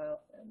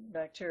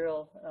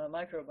bacterial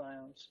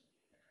microbiomes.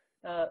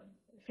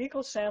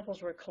 Fecal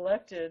samples were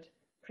collected,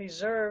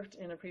 preserved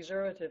in a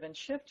preservative, and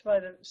shipped by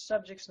the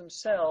subjects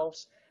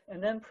themselves,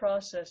 and then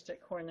processed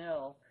at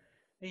Cornell.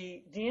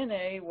 The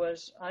DNA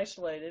was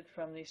isolated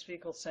from these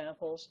fecal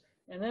samples,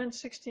 and then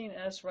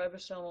 16S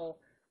ribosomal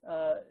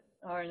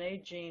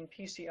RNA gene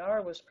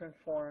PCR was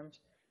performed,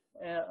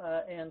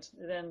 and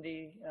then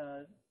the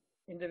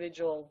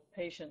individual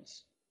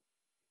patients'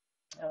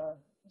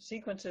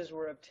 sequences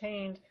were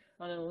obtained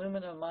on an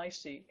Illumina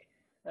MiSeq,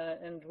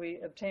 and we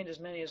obtained as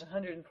many as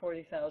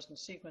 140,000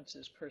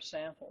 sequences per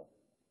sample.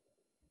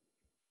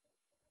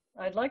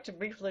 I'd like to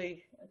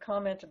briefly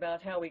comment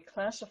about how we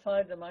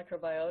classified the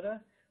microbiota.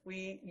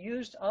 We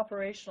used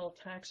operational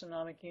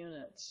taxonomic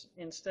units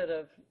instead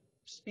of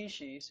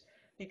species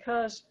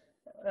because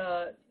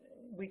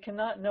we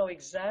cannot know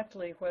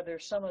exactly whether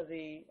some of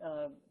the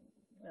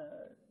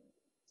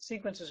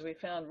sequences we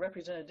found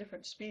represented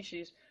different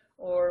species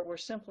or were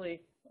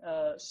simply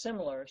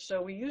similar.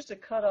 So we used a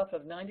cutoff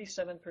of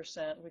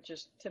 97%, which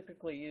is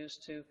typically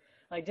used to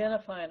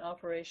identify an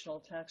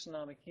operational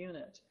taxonomic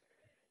unit.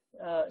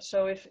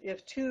 So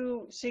if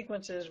two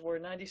sequences were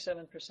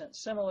 97%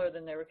 similar,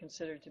 then they were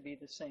considered to be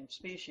the same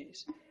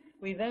species.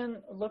 We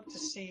then looked to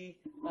see,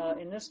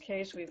 in this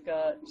case, we've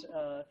got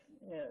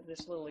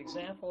this little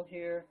example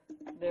here.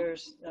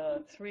 There's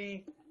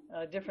 3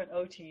 different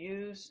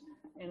OTUs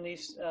in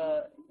these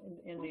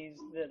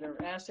that are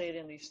assayed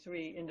in these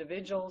 3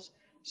 individuals.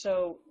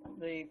 So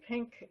the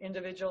pink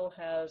individual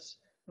has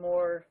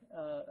more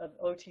of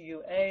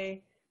OTU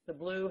A, the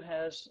blue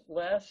has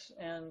less,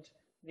 and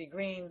the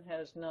green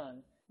has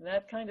none. And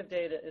that kind of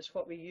data is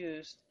what we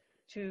used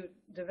to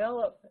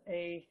develop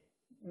a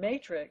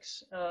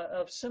matrix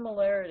of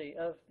similarity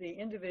of the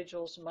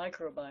individual's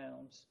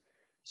microbiomes.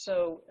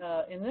 So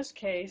in this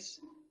case,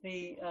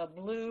 the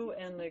blue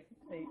and the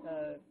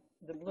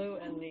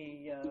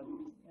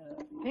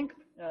pink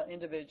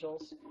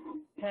individuals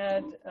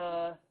had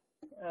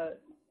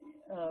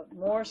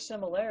more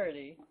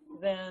similarity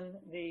than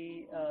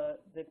the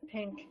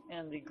pink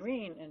and the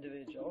green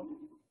individual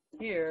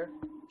here.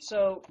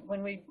 So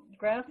when we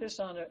graph this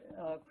on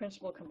a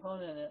principal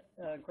component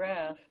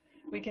graph,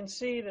 we can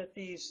see that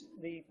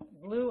the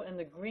blue and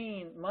the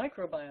green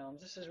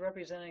microbiomes, this is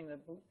representing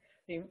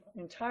the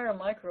entire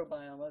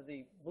microbiome of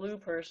the blue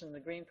person, the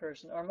green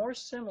person, are more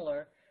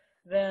similar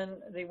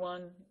than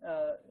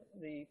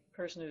the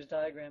person who's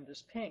diagrammed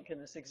as pink in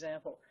this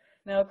example.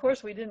 Now, of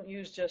course, we didn't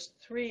use just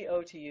 3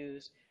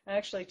 OTUs.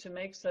 Actually, to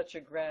make such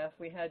a graph,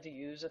 we had to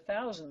use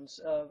thousands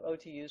of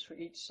OTUs for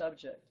each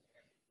subject.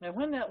 Now,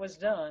 when that was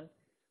done,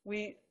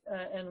 we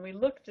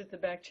looked at the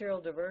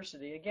bacterial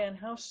diversity. Again,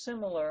 how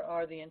similar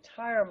are the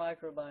entire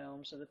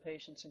microbiomes of the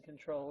patients and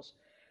controls?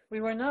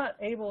 We were not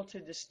able to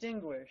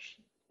distinguish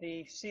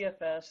the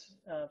CFS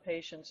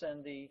patients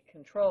and the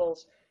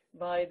controls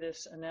by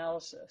this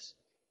analysis.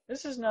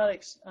 This is not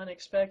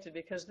unexpected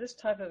because this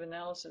type of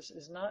analysis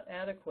is not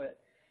adequate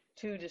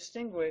to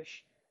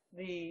distinguish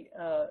the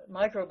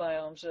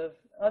microbiomes of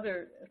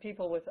other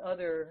people with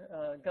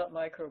other gut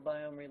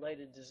microbiome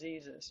related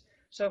diseases.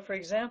 So for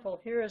example,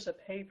 here is a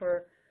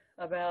paper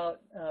about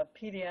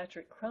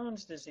pediatric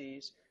Crohn's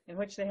disease in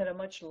which they had a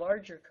much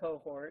larger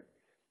cohort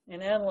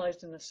and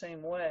analyzed in the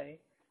same way.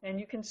 And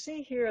you can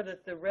see here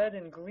that the red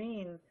and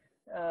green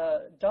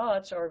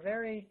dots are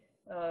very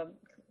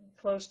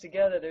close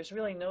together. There's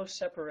really no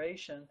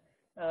separation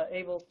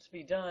able to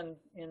be done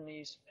in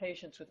these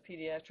patients with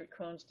pediatric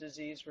Crohn's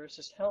disease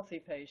versus healthy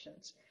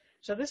patients.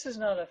 So this is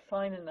not a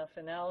fine enough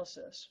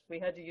analysis. We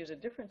had to use a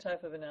different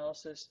type of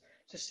analysis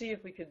to see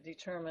if we could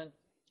determine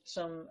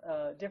some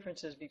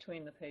differences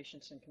between the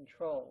patients and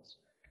controls.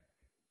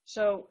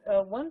 So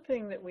one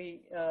thing that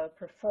we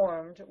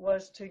performed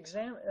was to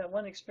examine,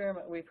 one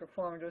experiment we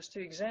performed was to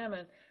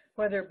examine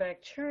whether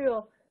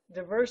bacterial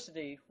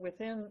diversity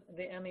within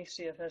the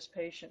ME/CFS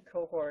patient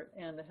cohort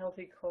and the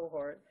healthy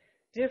cohort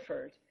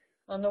differed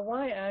On the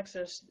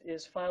y-axis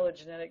is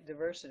phylogenetic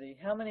diversity.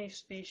 How many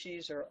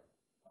species or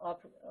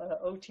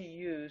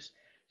OTUs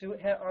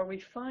are we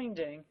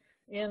finding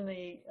in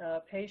the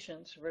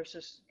patients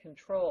versus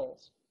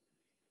controls?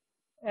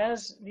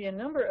 As the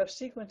number of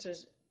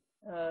sequences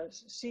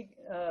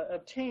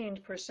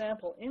obtained per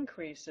sample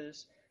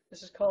increases,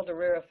 this is called a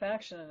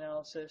rarefaction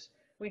analysis,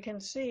 we can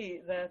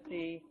see that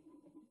the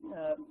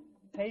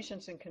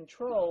patients and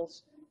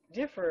controls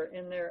differ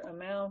in their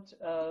amount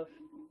of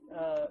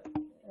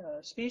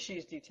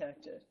species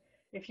detected.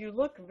 If you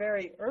look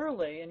very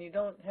early and you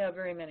don't have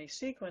very many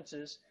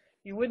sequences,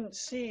 you wouldn't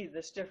see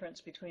this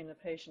difference between the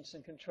patients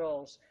and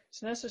controls.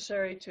 It's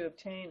necessary to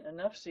obtain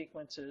enough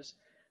sequences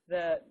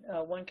that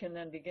one can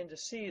then begin to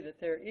see that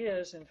there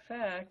is, in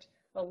fact,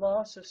 a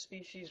loss of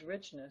species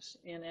richness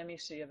in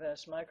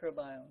ME/CFS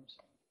microbiomes.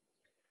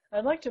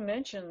 I'd like to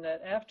mention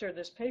that after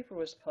this paper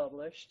was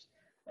published,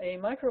 a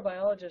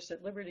microbiologist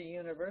at Liberty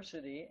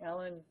University,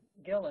 Alan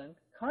Gillen,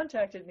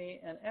 contacted me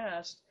and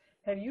asked,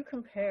 have you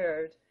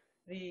compared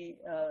the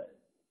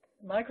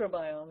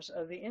microbiomes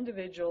of the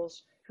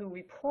individuals who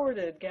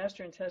reported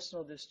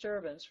gastrointestinal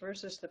disturbance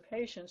versus the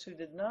patients who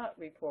did not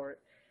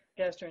report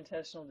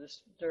gastrointestinal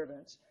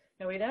disturbance?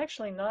 Now, we'd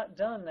actually not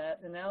done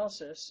that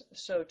analysis,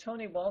 so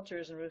Tony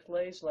Walters and Ruth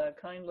Lay's lab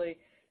kindly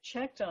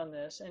checked on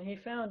this, and he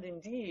found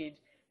indeed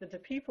that the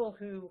people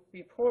who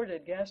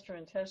reported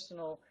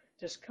gastrointestinal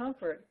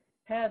discomfort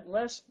had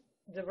less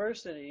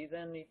diversity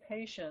than the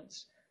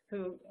patients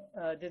who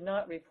did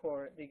not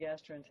report the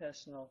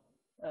gastrointestinal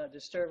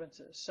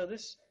disturbances. So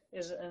this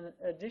is an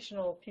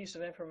additional piece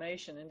of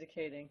information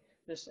indicating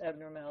this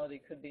abnormality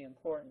could be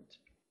important.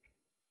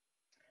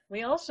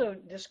 We also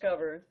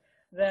discovered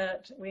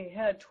that we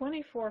had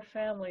 24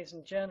 families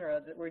and genera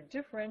that were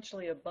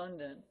differentially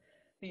abundant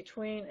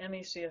between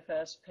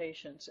ME/CFS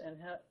patients and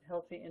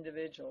healthy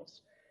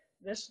individuals.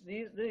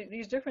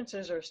 These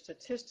differences are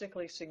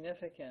statistically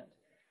significant.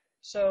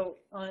 So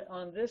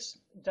on this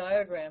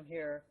diagram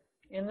here,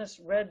 in this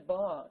red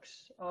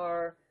box,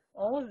 are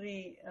all of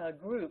the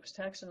groups,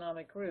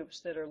 taxonomic groups,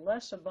 that are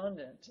less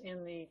abundant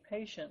in the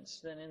patients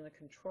than in the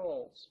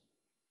controls.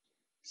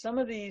 Some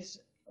of these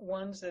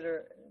ones that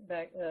are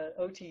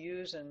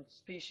OTUs and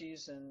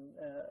species and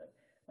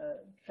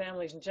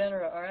families and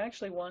genera are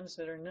actually ones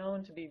that are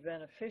known to be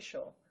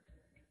beneficial.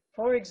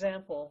 For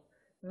example,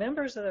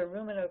 members of the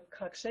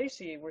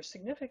Ruminococcacea were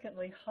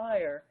significantly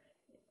higher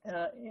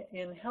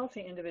in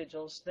healthy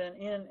individuals than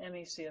in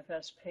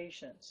ME/CFS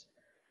patients.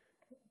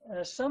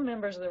 Some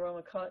members of the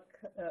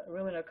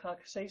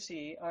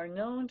Ruminococcacea are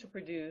known to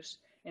produce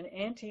an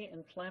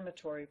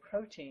anti-inflammatory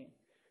protein.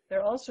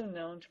 They're also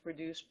known to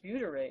produce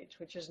butyrate,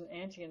 which is an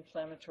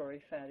anti-inflammatory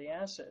fatty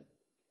acid.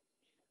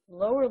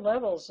 Lower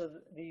levels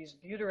of these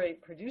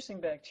butyrate-producing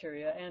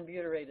bacteria and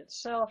butyrate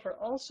itself are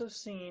also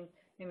seen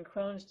in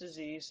Crohn's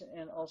disease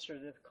and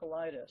ulcerative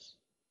colitis.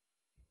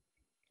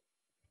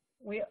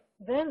 We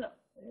then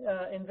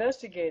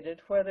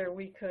investigated whether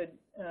we could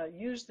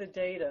use the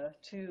data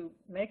to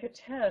make a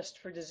test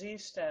for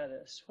disease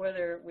status,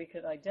 whether we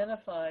could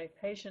identify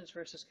patients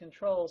versus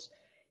controls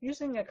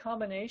using a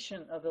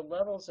combination of the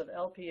levels of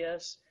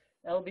LPS,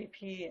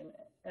 LBP,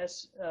 and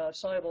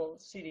soluble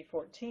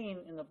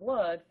CD14 in the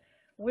blood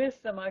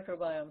with the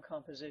microbiome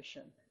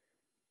composition.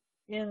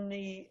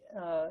 In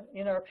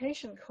our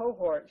patient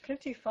cohort,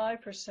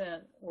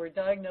 55% were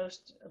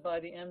diagnosed by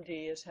the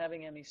MD as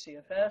having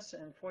ME/CFS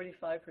and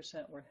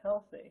 45% were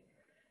healthy.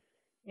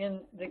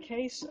 In the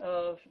case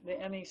of the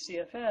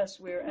ME/CFS,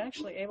 we were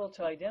actually able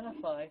to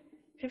identify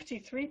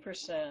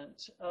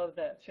 53% of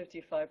that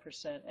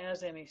 55%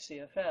 as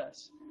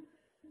ME/CFS.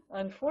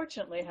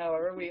 Unfortunately,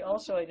 however, we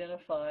also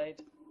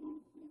identified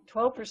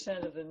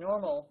 12% of the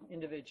normal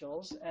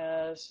individuals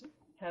as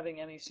having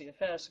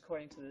ME/CFS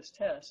according to this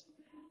test.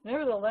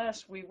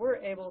 Nevertheless, we were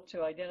able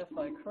to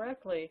identify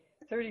correctly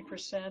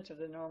 30% of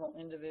the normal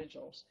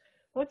individuals.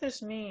 What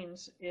this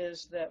means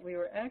is that we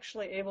were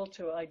actually able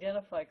to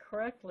identify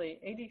correctly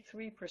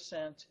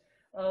 83%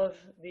 of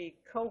the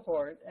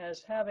cohort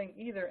as having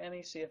either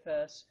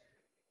ME/CFS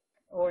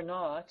or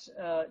not,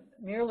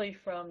 merely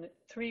from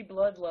 3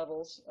 blood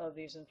levels of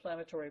these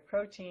inflammatory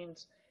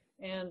proteins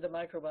and the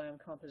microbiome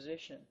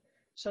composition.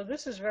 So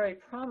this is very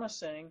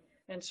promising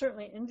and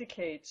certainly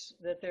indicates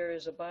that there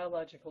is a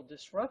biological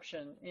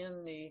disruption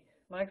in the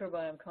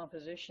microbiome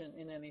composition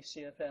in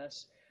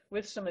ME/CFS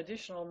with some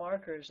additional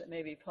markers that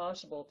may be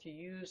possible to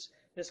use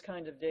this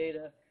kind of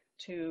data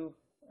to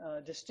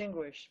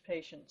distinguish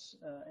patients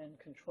and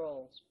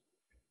controls.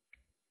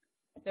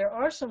 There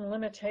are some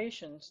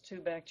limitations to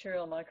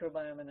bacterial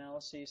microbiome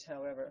analyses,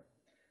 however.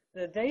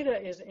 The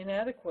data is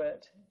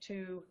inadequate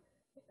to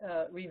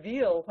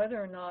reveal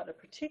whether or not a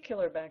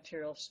particular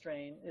bacterial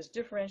strain is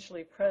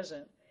differentially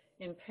present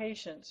in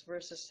patients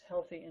versus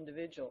healthy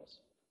individuals.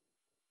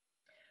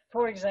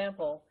 For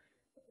example,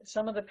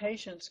 some of the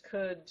patients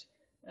could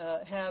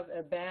have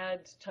a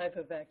bad type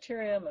of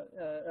bacterium,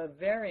 a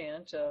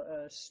variant,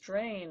 a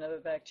strain of a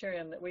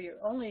bacterium that we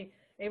are only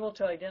able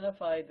to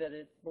identify that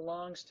it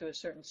belongs to a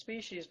certain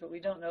species, but we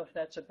don't know if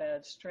that's a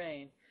bad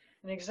strain.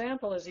 An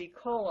example is E.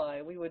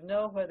 coli. We would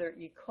know whether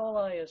E.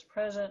 coli is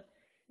present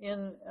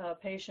in a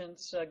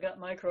patient's gut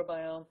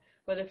microbiome,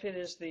 but if it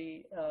is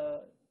the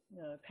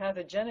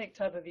pathogenic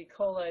type of E.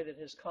 coli that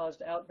has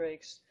caused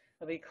outbreaks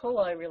of E.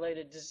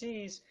 coli-related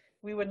disease,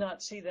 we would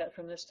not see that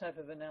from this type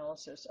of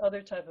analysis.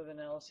 Other type of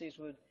analyses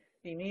would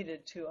be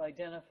needed to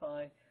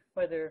identify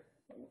whether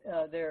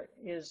there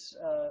is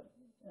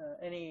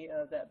any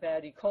of that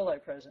bad E.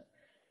 coli present.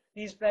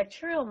 These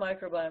bacterial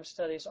microbiome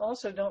studies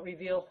also don't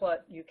reveal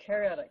what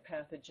eukaryotic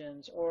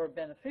pathogens or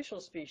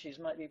beneficial species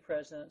might be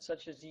present,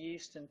 such as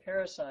yeast and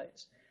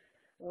parasites.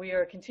 We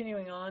are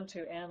continuing on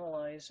to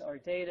analyze our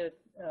data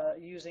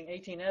using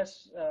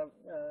 18S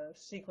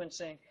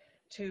sequencing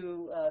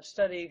to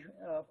study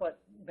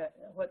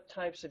what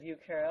types of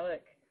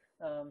eukaryotic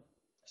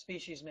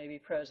species may be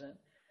present.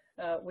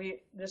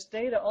 This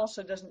data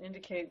also doesn't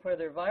indicate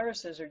whether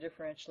viruses are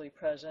differentially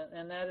present,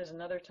 and that is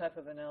another type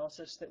of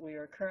analysis that we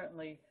are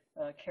currently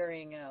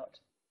carrying out.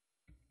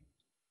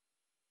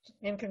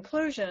 In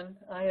conclusion,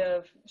 I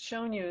have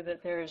shown you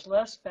that there is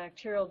less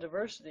bacterial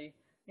diversity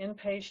in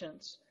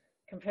patients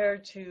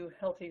compared to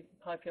healthy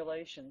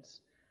populations.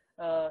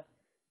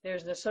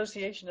 There's an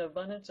association of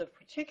abundance of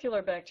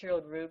particular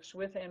bacterial groups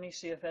with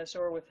ME/CFS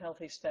or with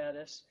healthy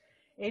status.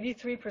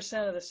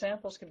 83% of the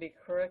samples can be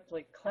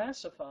correctly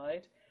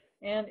classified,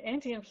 and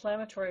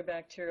anti-inflammatory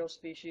bacterial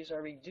species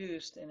are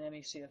reduced in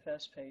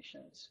ME/CFS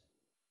patients.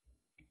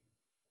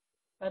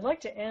 I'd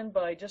like to end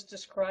by just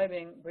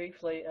describing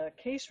briefly a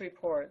case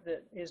report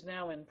that is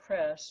now in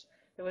press.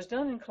 It was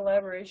done in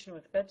collaboration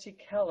with Betsy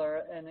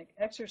Keller, an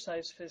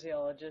exercise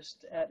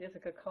physiologist at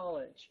Ithaca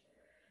College.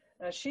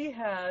 She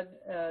had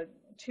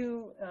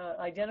two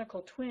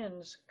identical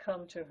twins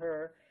come to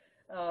her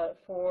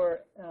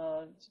for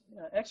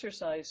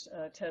exercise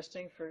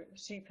testing for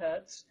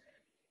CPETs,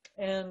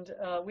 and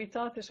we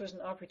thought this was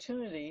an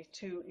opportunity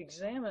to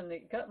examine the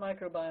gut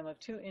microbiome of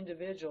two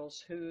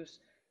individuals whose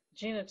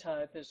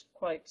genotype is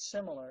quite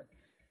similar.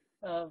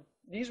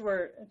 These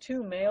were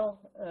two male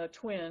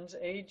twins,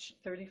 age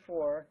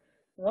 34.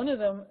 One of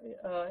them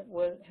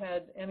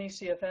had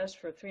ME/CFS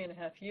for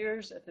 3.5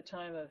 years at the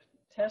time of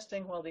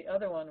testing, while the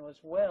other one was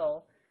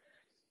well.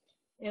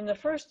 In the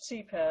first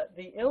CPET,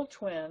 the ill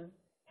twin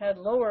had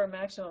lower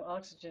maximum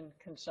oxygen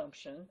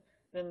consumption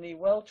than the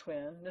well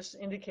twin. This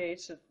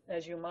indicates that,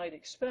 as you might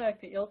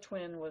expect, the ill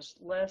twin was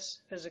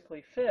less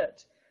physically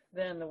fit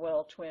than the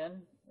well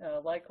twin,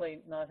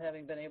 likely not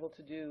having been able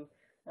to do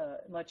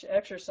much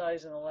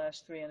exercise in the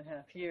last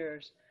 3.5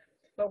 years.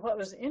 But what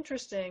was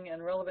interesting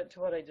and relevant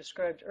to what I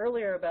described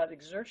earlier about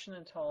exertion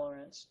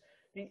intolerance,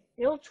 the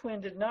ill twin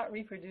did not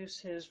reproduce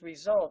his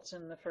results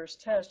in the first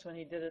test when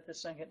he did it the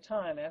second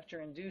time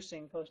after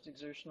inducing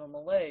post-exertional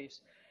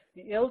malaise.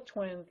 The ill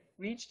twin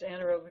reached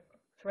anaerobic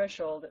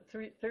threshold at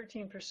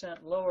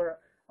 13% lower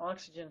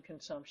oxygen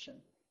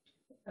consumption.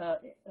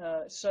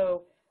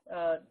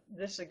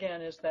 This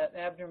again is that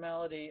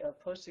abnormality of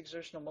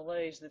post-exertional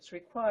malaise that's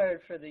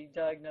required for the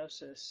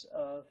diagnosis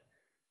of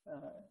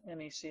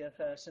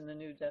ME/CFS in the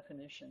new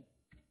definition.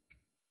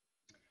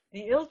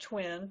 The ill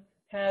twin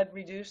had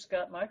reduced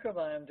gut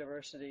microbiome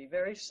diversity,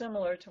 very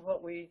similar to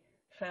what we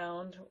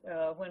found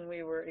when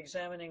we were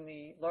examining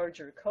the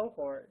larger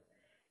cohort.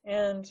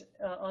 And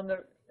on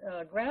the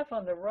graph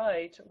on the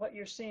right, what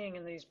you're seeing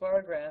in these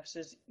bar graphs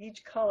is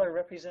each color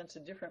represents a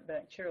different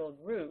bacterial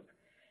group.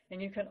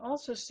 And you can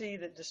also see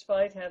that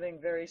despite having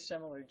very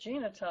similar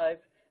genotype,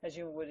 as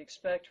you would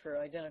expect for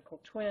identical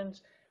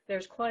twins,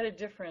 there's quite a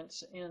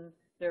difference in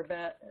their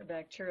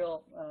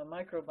bacterial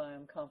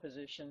microbiome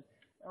composition,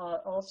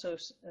 also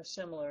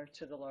similar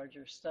to the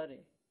larger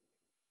study.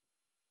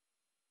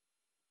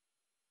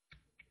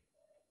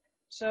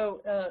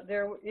 So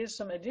there is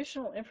some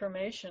additional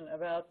information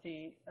about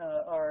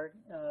our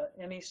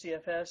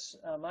ME/CFS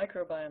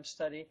microbiome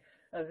study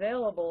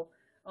available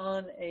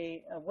on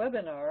a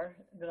webinar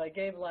that I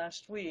gave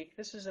last week.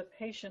 This is a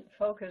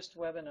patient-focused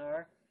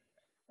webinar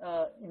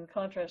in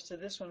contrast to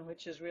this one,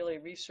 which is really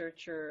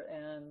researcher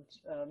and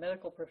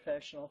medical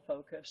professional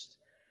focused.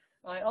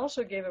 I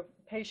also gave a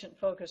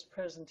patient-focused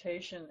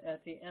presentation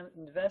at the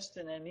Invest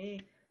in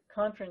ME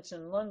conference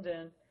in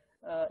London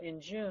in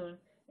June,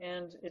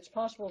 and it's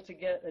possible to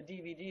get a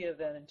DVD of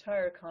that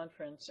entire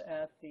conference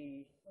at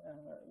the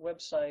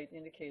website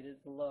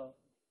indicated below.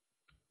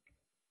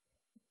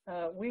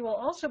 We will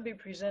also be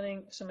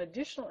presenting some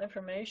additional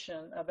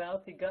information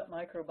about the gut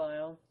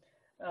microbiome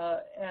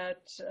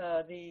at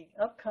the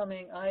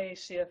upcoming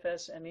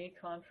IACFS-ME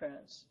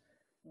conference.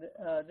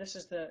 This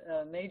is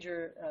the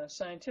major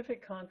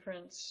scientific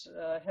conference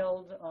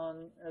held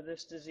on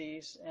this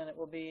disease, and it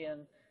will be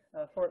in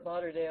Fort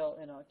Lauderdale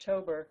in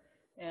October.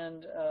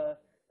 And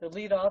the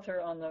lead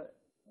author on the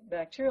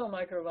bacterial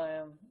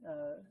microbiome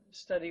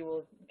study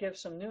will give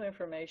some new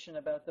information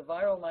about the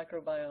viral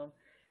microbiome,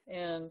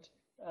 and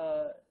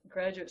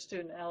graduate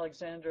student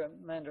Alexandra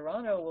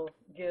Mandarano will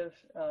give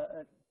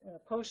a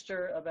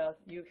poster about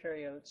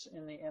eukaryotes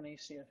in the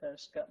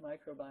ME/CFS gut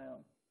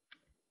microbiome.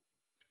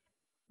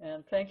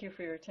 And thank you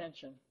for your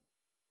attention.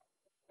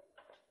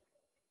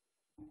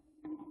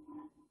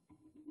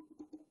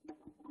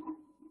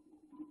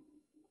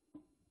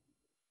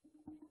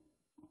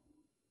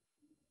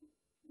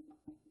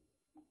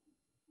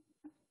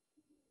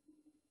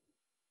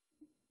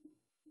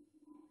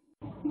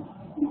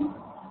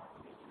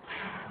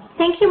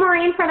 Thank you,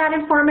 Maureen, for that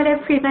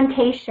informative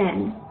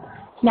presentation.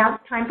 Now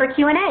it's time for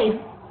Q&A.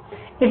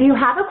 If you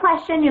have a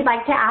question you'd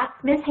like to ask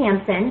Ms.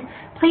 Hanson,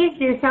 please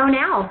do so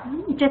now.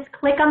 Just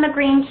click on the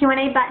green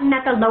Q&A button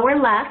at the lower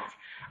left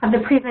of the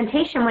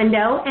presentation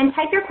window and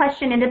type your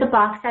question into the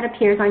box that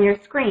appears on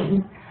your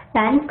screen.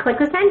 Then click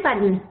the send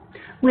button.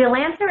 We'll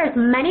answer as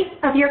many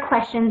of your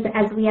questions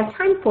as we have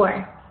time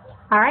for.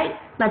 All right,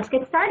 let's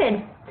get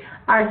started.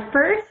 Our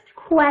first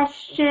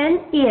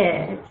question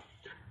is,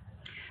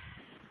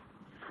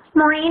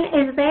 Maureen,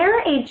 is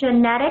there a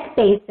genetic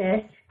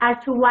basis as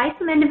to why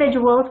some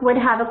individuals would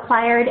have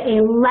acquired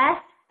a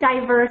less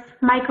diverse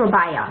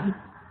microbiome?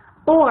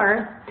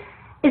 Or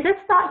is this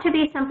thought to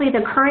be simply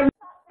the current?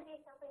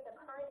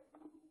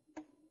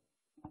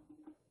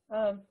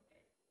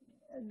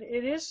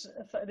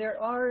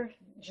 There are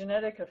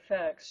genetic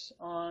effects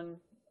on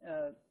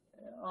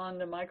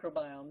the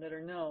microbiome that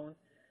are known.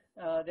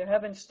 There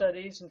have been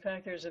studies. In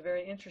fact, there's a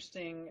very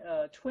interesting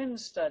twin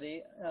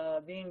study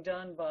being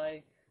done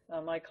by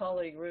my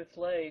colleague Ruth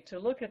Lay to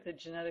look at the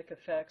genetic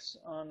effects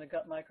on the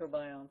gut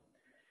microbiome.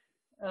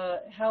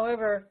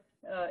 However,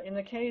 in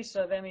the case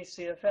of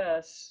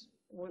ME/CFS,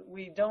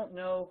 we don't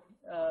know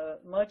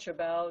much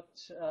about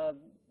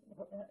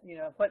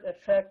what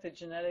effect the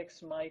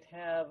genetics might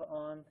have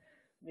on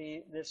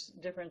this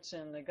difference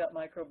in the gut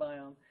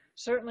microbiome.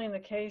 Certainly in the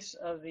case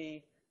of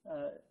the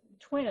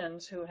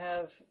twins who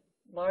have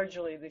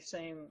largely the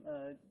same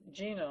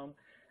genome,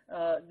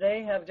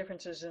 they have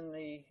differences in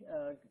the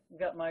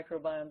gut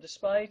microbiome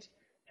despite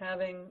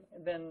having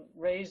been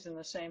raised in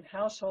the same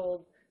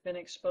household, been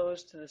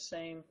exposed to the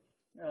same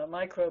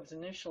microbes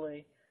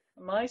initially.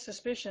 My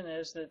suspicion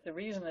is that the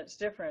reason it's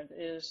different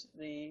is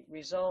the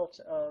result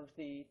of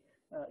the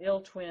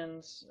ill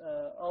twins'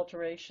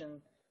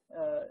 alteration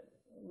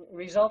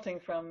resulting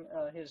from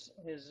his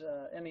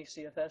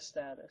ME/CFS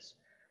status.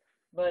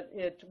 But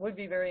it would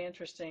be very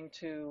interesting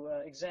to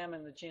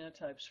examine the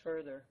genotypes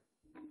further.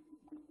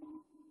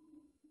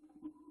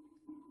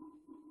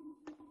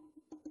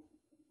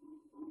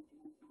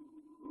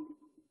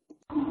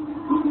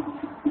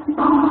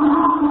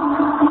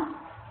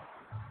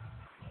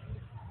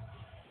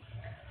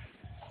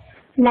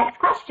 Next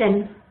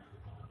question.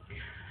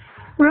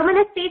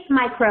 Ruminancy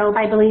microbe,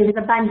 I believe, is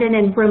abundant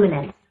in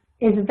ruminants.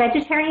 Is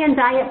vegetarian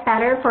diet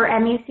better for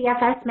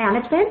ME/CFS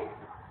management?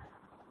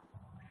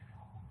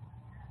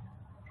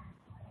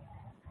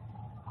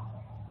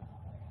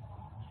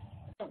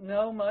 I don't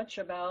know much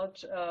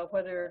about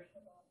whether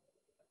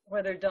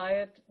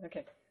diet,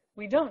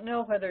 we don't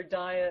know whether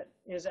diet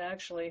is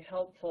actually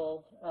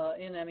helpful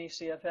in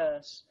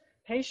ME/CFS.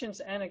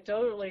 Patients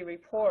anecdotally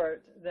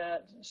report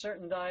that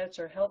certain diets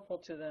are helpful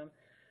to them,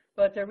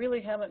 but there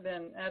really haven't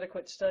been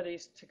adequate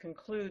studies to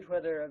conclude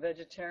whether a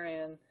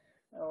vegetarian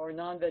or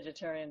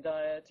non-vegetarian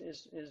diet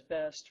is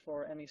best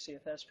for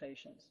ME/CFS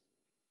patients.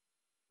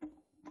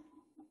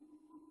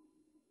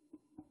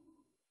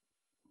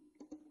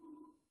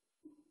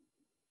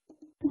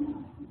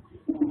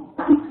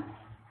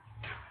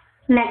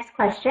 Next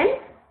question.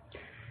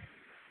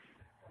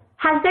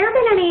 Has there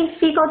been any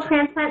fecal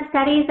transplant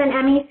studies in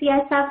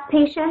ME/CFS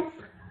patients?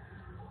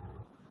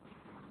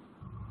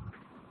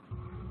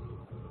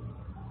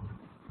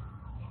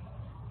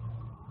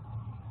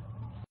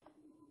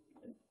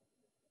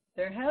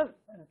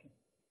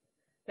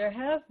 There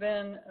have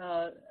been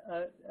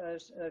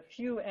a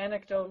few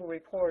anecdotal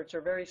reports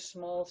or very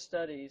small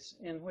studies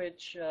in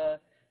which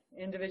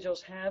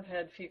individuals have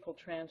had fecal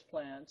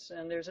transplants,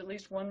 and there's at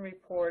least one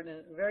report in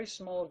a very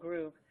small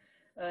group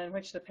in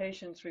which the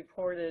patients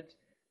reported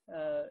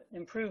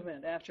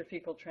improvement after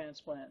fecal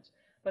transplants.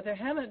 But there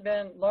haven't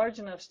been large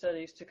enough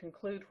studies to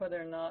conclude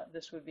whether or not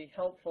this would be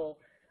helpful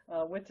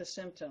with the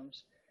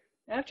symptoms.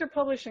 After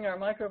publishing our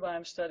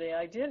microbiome study,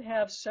 I did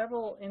have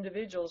several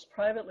individuals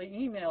privately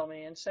email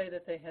me and say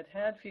that they had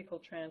had fecal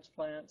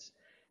transplants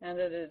and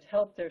that it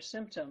helped their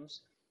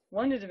symptoms.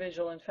 One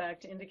individual, in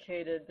fact,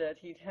 indicated that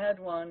he'd had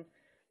one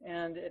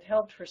and it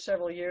helped for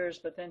several years,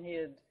 but then he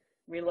had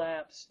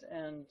relapsed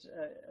and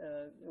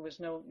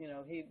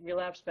he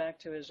relapsed back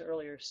to his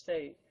earlier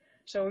state.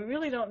 So we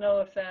really don't know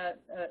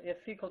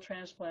if fecal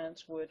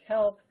transplants would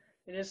help.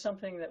 It is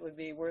something that would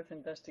be worth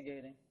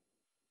investigating.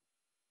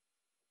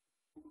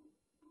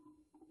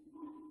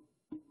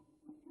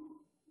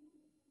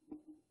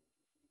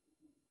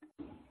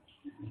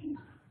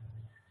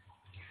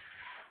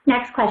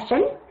 Next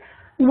question.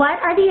 What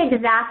are the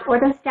exact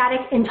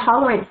orthostatic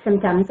intolerance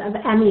symptoms of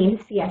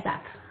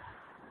ME/CSF?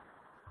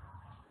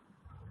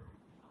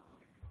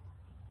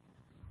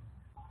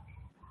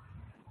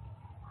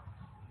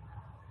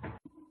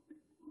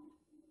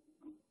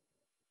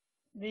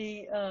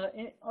 The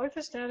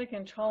orthostatic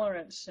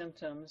intolerance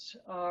symptoms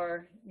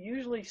are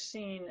usually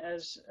seen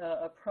as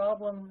a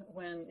problem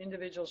when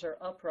individuals are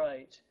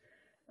upright.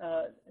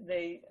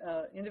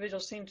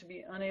 Individuals seem to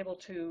be unable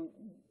to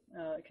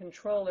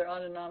control their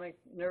autonomic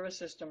nervous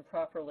system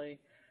properly.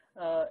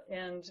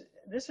 And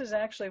this is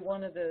actually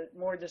one of the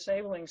more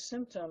disabling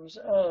symptoms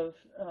of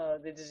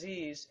the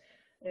disease.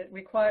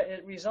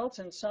 it results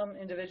in some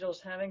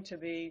individuals having to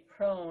be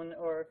prone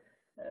or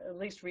at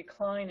least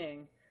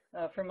reclining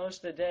for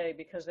most of the day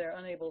because they're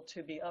unable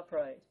to be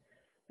upright.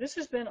 This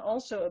has been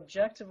also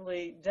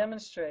objectively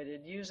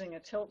demonstrated using a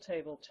tilt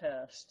table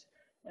test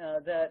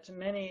that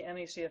many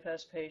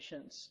ME/CFS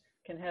patients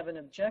can have an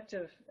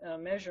objective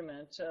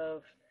measurement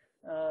of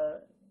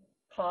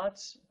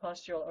POTS,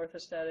 postural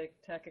orthostatic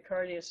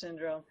tachycardia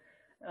syndrome,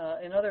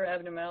 and other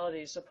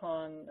abnormalities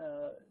upon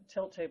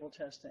tilt table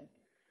testing.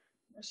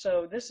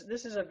 So this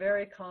is a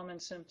very common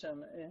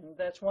symptom, and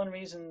that's one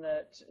reason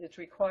that it's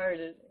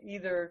required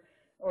either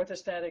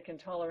orthostatic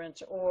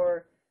intolerance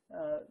or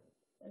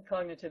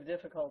cognitive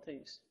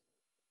difficulties.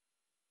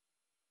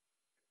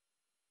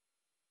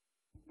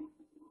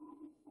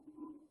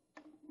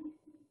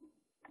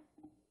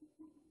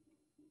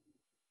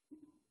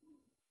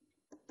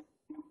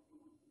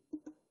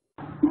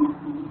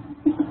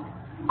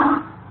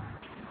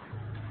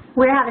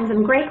 We're having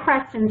some great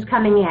questions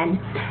coming in.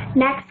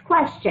 Next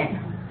question.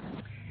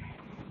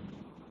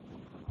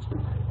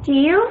 Do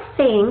you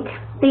think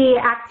the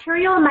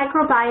bacterial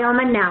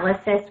microbiome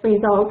analysis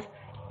result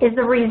is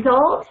the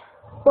result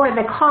or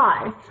the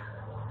cause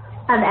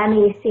of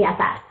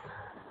ME/CFS?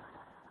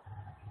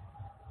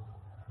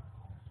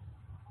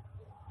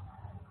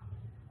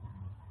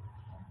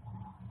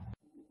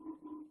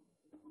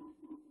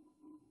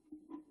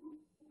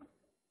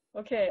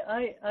 Okay,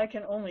 I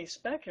can only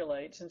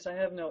speculate since I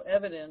have no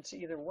evidence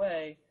either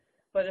way,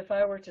 but if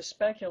I were to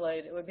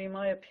speculate, it would be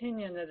my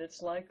opinion that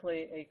it's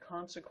likely a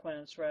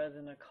consequence rather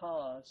than a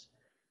cause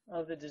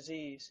of the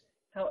disease.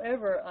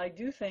 However, I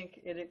do think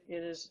it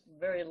is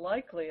very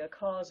likely a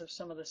cause of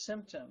some of the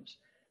symptoms.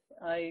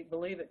 I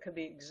believe it could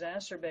be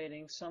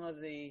exacerbating some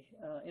of the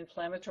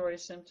inflammatory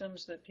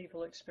symptoms that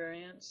people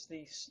experience,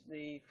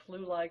 the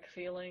flu-like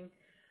feeling,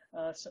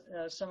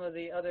 some of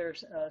the other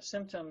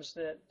symptoms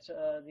that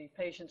the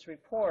patients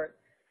report.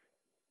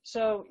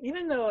 So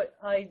even though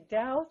I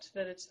doubt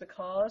that it's the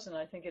cause, and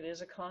I think it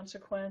is a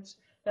consequence,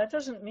 that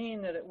doesn't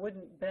mean that it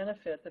wouldn't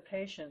benefit the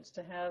patients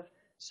to have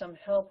some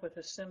help with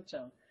the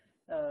symptom.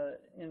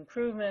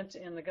 Improvement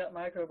in the gut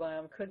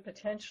microbiome could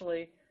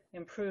potentially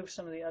improve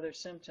some of the other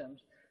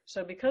symptoms.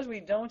 So because we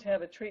don't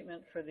have a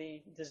treatment for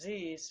the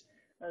disease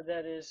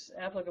that is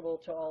applicable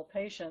to all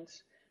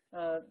patients,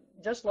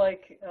 just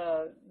like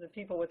the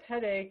people with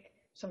headache,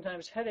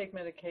 sometimes headache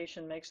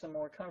medication makes them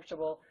more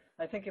comfortable.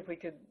 I think if we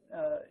could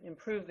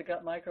improve the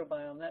gut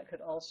microbiome, that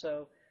could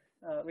also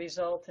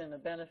result in a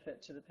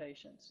benefit to the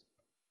patients.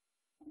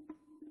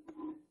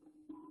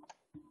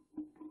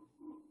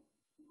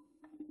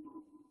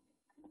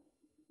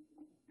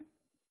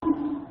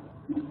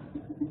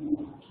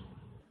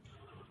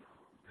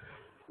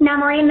 Now,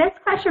 Maureen, this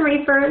question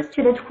refers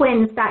to the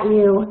twins that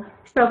you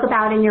spoke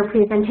about in your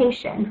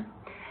presentation.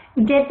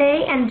 Did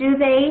they and do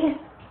they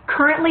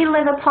currently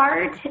live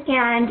apart?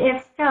 And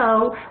if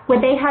so,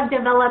 would they have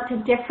developed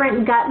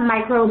different gut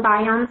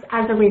microbiomes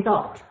as a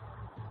result?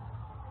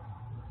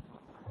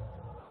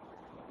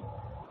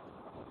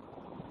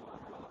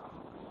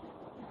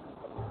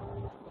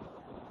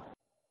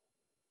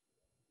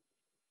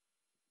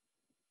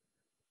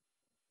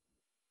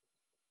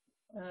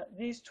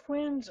 These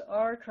twins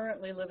are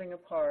currently living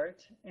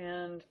apart,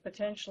 and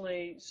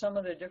potentially some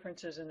of the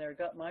differences in their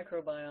gut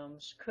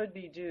microbiomes could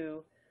be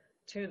due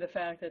to the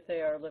fact that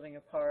they are living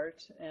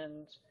apart.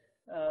 And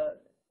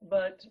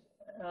the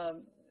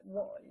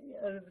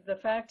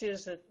fact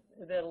is that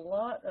a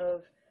lot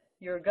of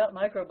your gut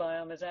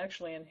microbiome is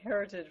actually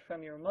inherited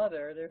from your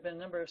mother. There have been a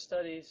number of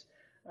studies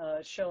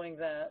showing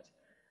that.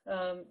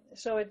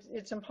 So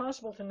it's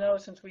impossible to know,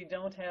 since we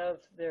don't have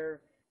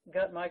their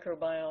gut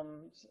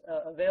microbiomes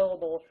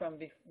available from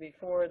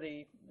before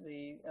the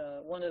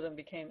one of them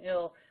became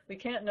ill. We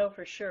can't know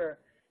for sure.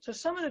 So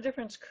some of the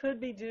difference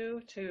could be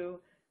due to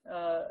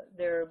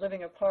their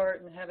living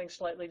apart and having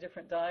slightly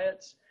different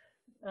diets.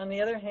 On the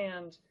other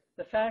hand,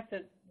 the fact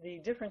that the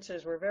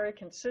differences were very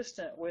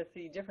consistent with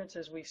the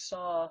differences we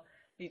saw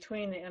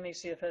between the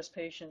ME/CFS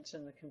patients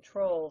and the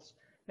controls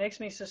makes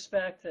me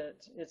suspect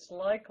that it's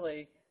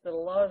likely that a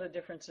lot of the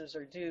differences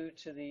are due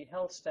to the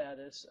health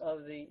status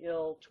of the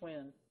ill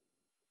twin.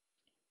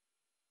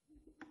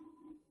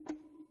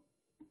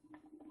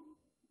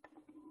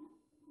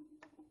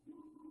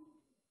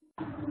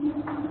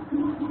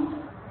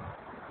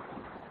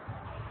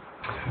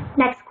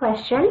 Next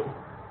question.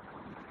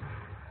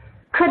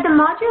 Could the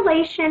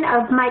modulation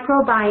of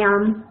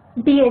microbiome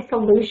be a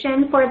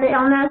solution for the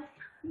illness?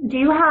 Do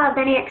you have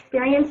any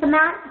experience in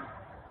that?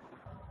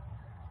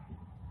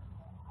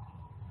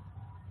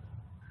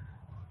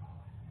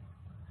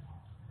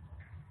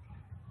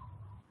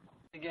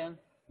 Again.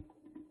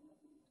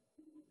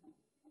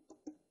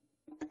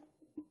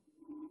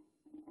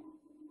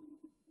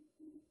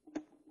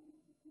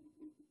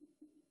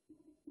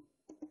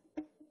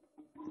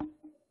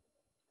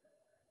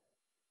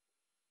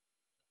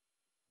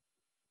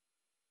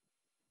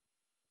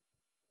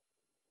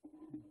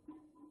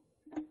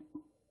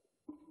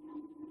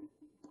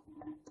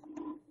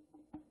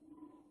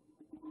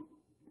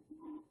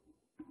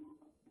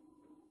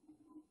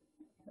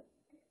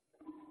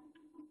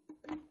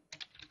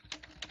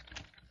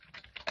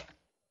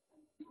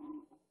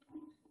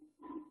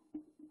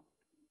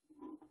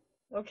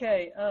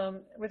 Okay,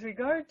 with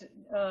regard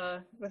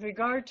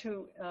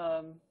to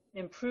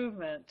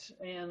improvement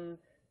in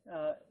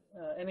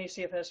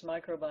ME/CFS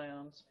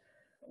microbiomes,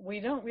 we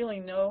don't really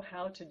know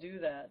how to do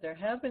that. There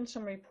have been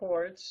some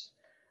reports,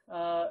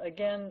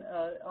 again,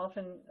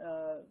 often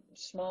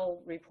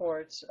small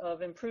reports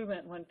of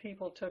improvement when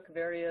people took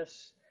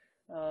various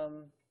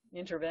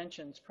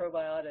interventions,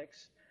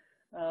 probiotics,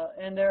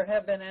 and there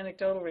have been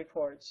anecdotal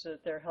reports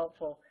that they're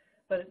helpful.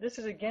 But this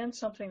is, again,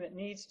 something that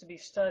needs to be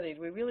studied.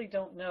 We really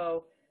don't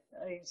know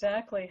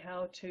exactly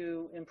how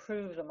to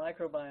improve the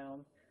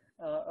microbiome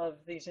of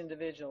these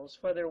individuals,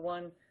 whether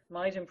one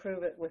might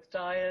improve it with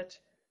diet,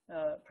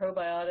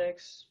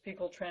 probiotics,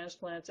 fecal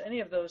transplants, any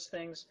of those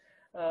things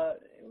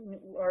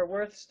are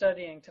worth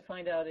studying to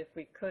find out if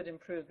we could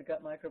improve the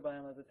gut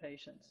microbiome of the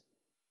patients.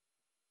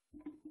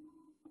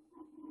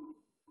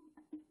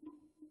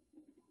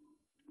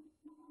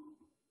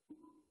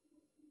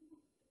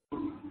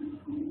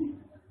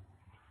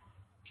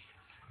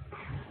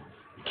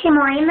 Okay,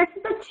 Maureen, this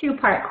is a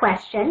two-part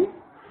question.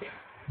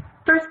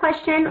 First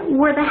question,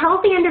 were the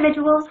healthy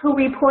individuals who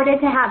reported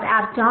to have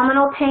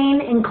abdominal pain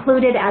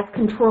included as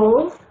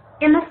controls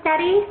in the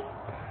study?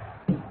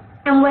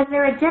 And was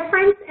there a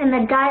difference in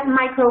the gut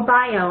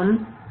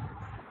microbiome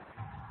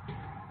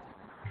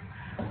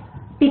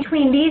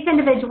between these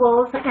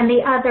individuals and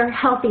the other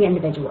healthy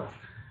individuals?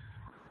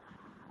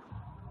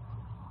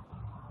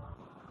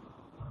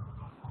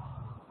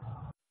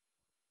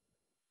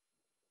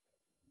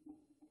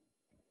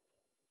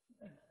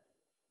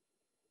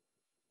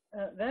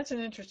 That's an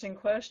interesting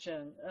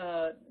question.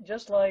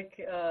 Just like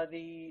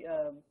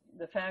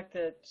the fact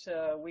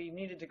that we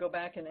needed to go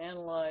back and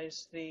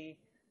analyze the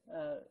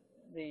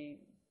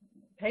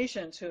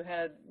patients who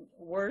had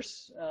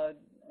worse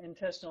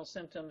intestinal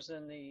symptoms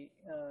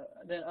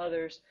than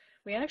others,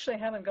 we actually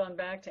haven't gone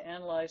back to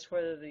analyze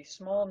whether the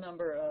small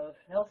number of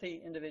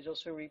healthy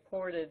individuals who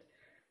reported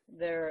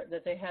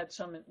that they had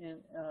some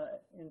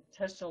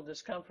intestinal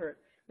discomfort.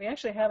 We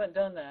actually haven't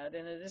done that,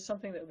 and it is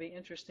something that would be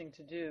interesting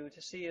to do,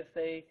 to see if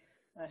they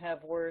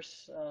have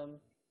worse,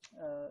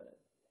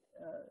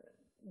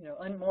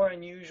 more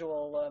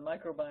unusual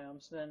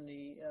microbiomes than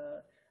the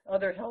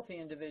other healthy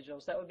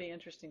individuals. That would be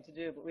interesting to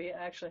do, but we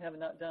actually have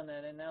not done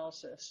that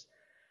analysis.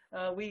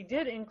 We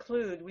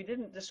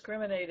didn't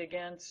discriminate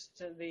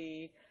against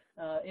the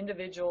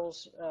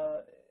individuals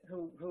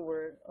who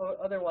were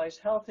otherwise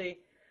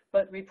healthy,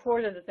 but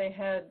reported that they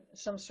had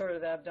some sort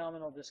of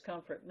abdominal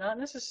discomfort. Not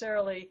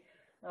necessarily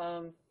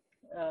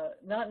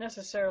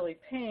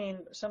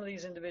pain. Some of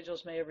these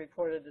individuals may have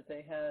reported that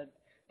they had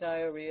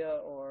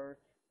diarrhea or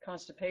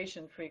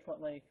constipation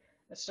frequently.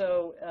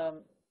 So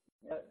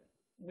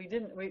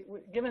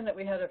given that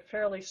we had a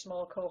fairly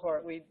small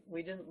cohort, we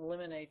didn't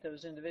eliminate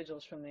those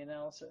individuals from the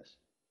analysis.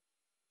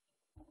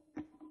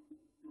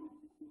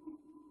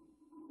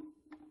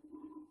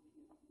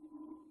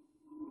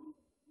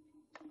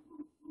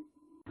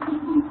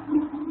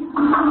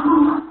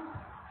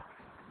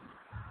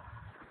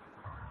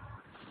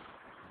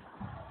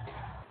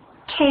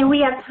 Okay,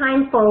 we have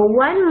time for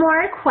one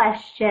more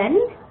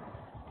question.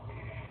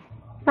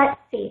 Let's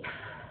see.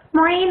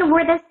 Maureen,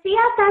 were the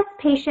CFS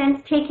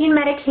patients taking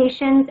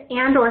medications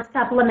and/or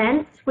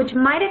supplements which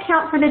might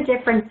account for the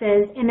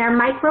differences in their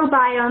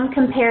microbiome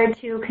compared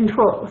to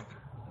controls?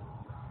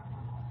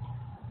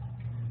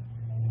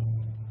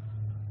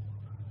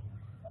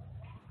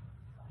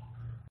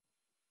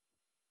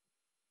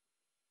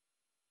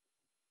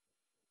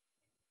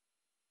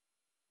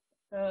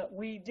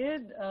 We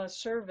did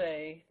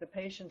survey the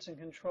patients and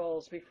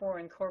controls before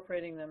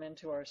incorporating them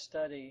into our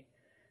study.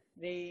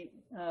 The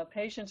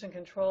patients and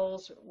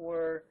controls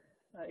were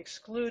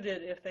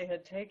excluded if they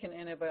had taken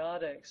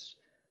antibiotics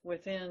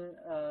within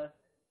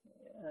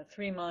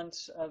 3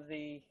 months of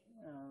the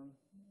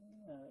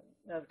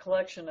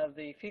collection of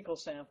the fecal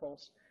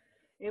samples.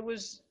 It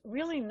was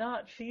really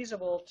not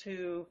feasible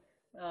to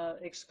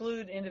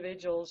exclude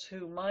individuals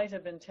who might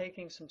have been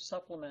taking some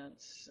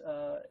supplements.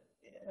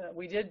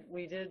 We did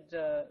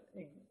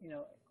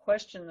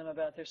question them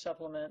about their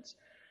supplements.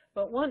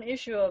 But one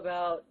issue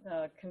about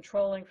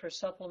controlling for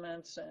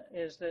supplements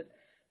is that,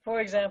 for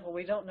example,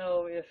 we don't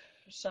know if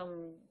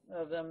some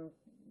of them,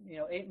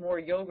 ate more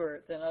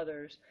yogurt than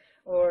others,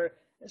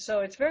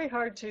 so it's very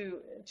hard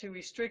to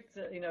restrict,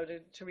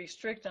 to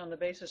restrict on the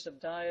basis of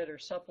diet or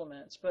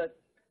supplements. But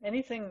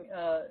anything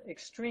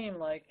extreme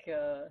like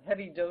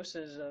heavy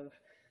doses of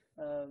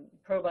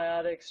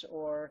probiotics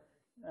or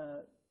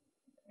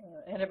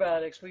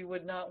antibiotics, we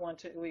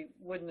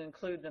wouldn't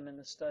include them in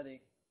the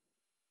study.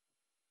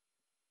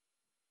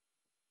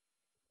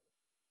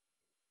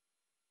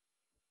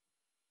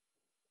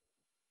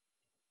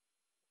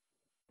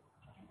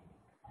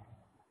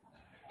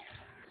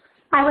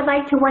 I would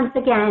like to once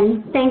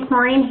again thank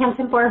Maureen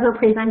Hanson for her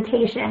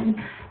presentation.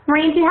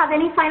 Maureen, do you have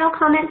any final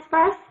comments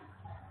for us?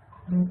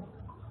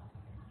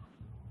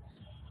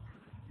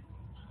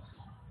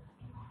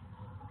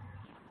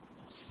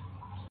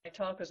 My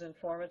talk was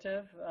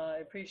informative. I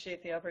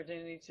appreciate the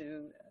opportunity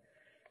to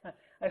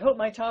I hope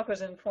my talk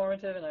was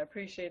informative, and I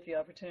appreciate the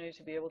opportunity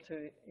to be able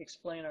to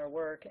explain our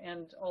work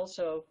and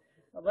also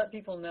let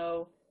people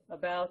know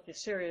about the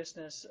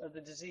seriousness of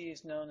the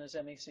disease known as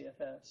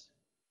ME/CFS.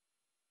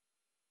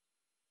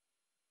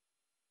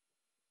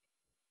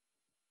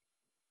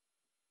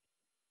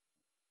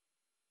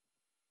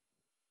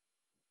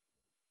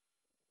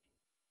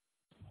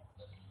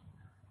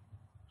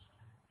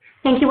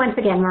 Thank you once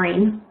again,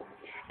 Maureen.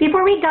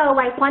 Before we go,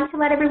 I want to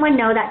let everyone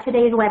know that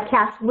today's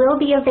webcast will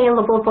be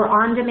available for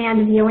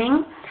on-demand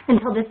viewing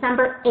until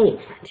December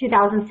 8th,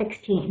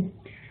 2016.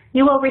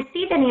 You will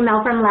receive an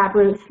email from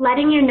Labroots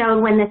letting you know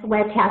when this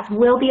webcast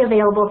will be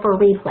available for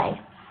replay.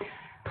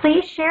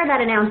 Please share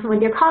that announcement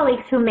with your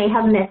colleagues who may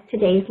have missed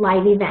today's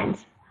live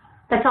event.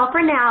 That's all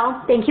for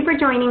now. Thank you for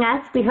joining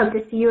us. We hope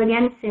to see you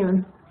again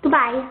soon.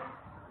 Goodbye.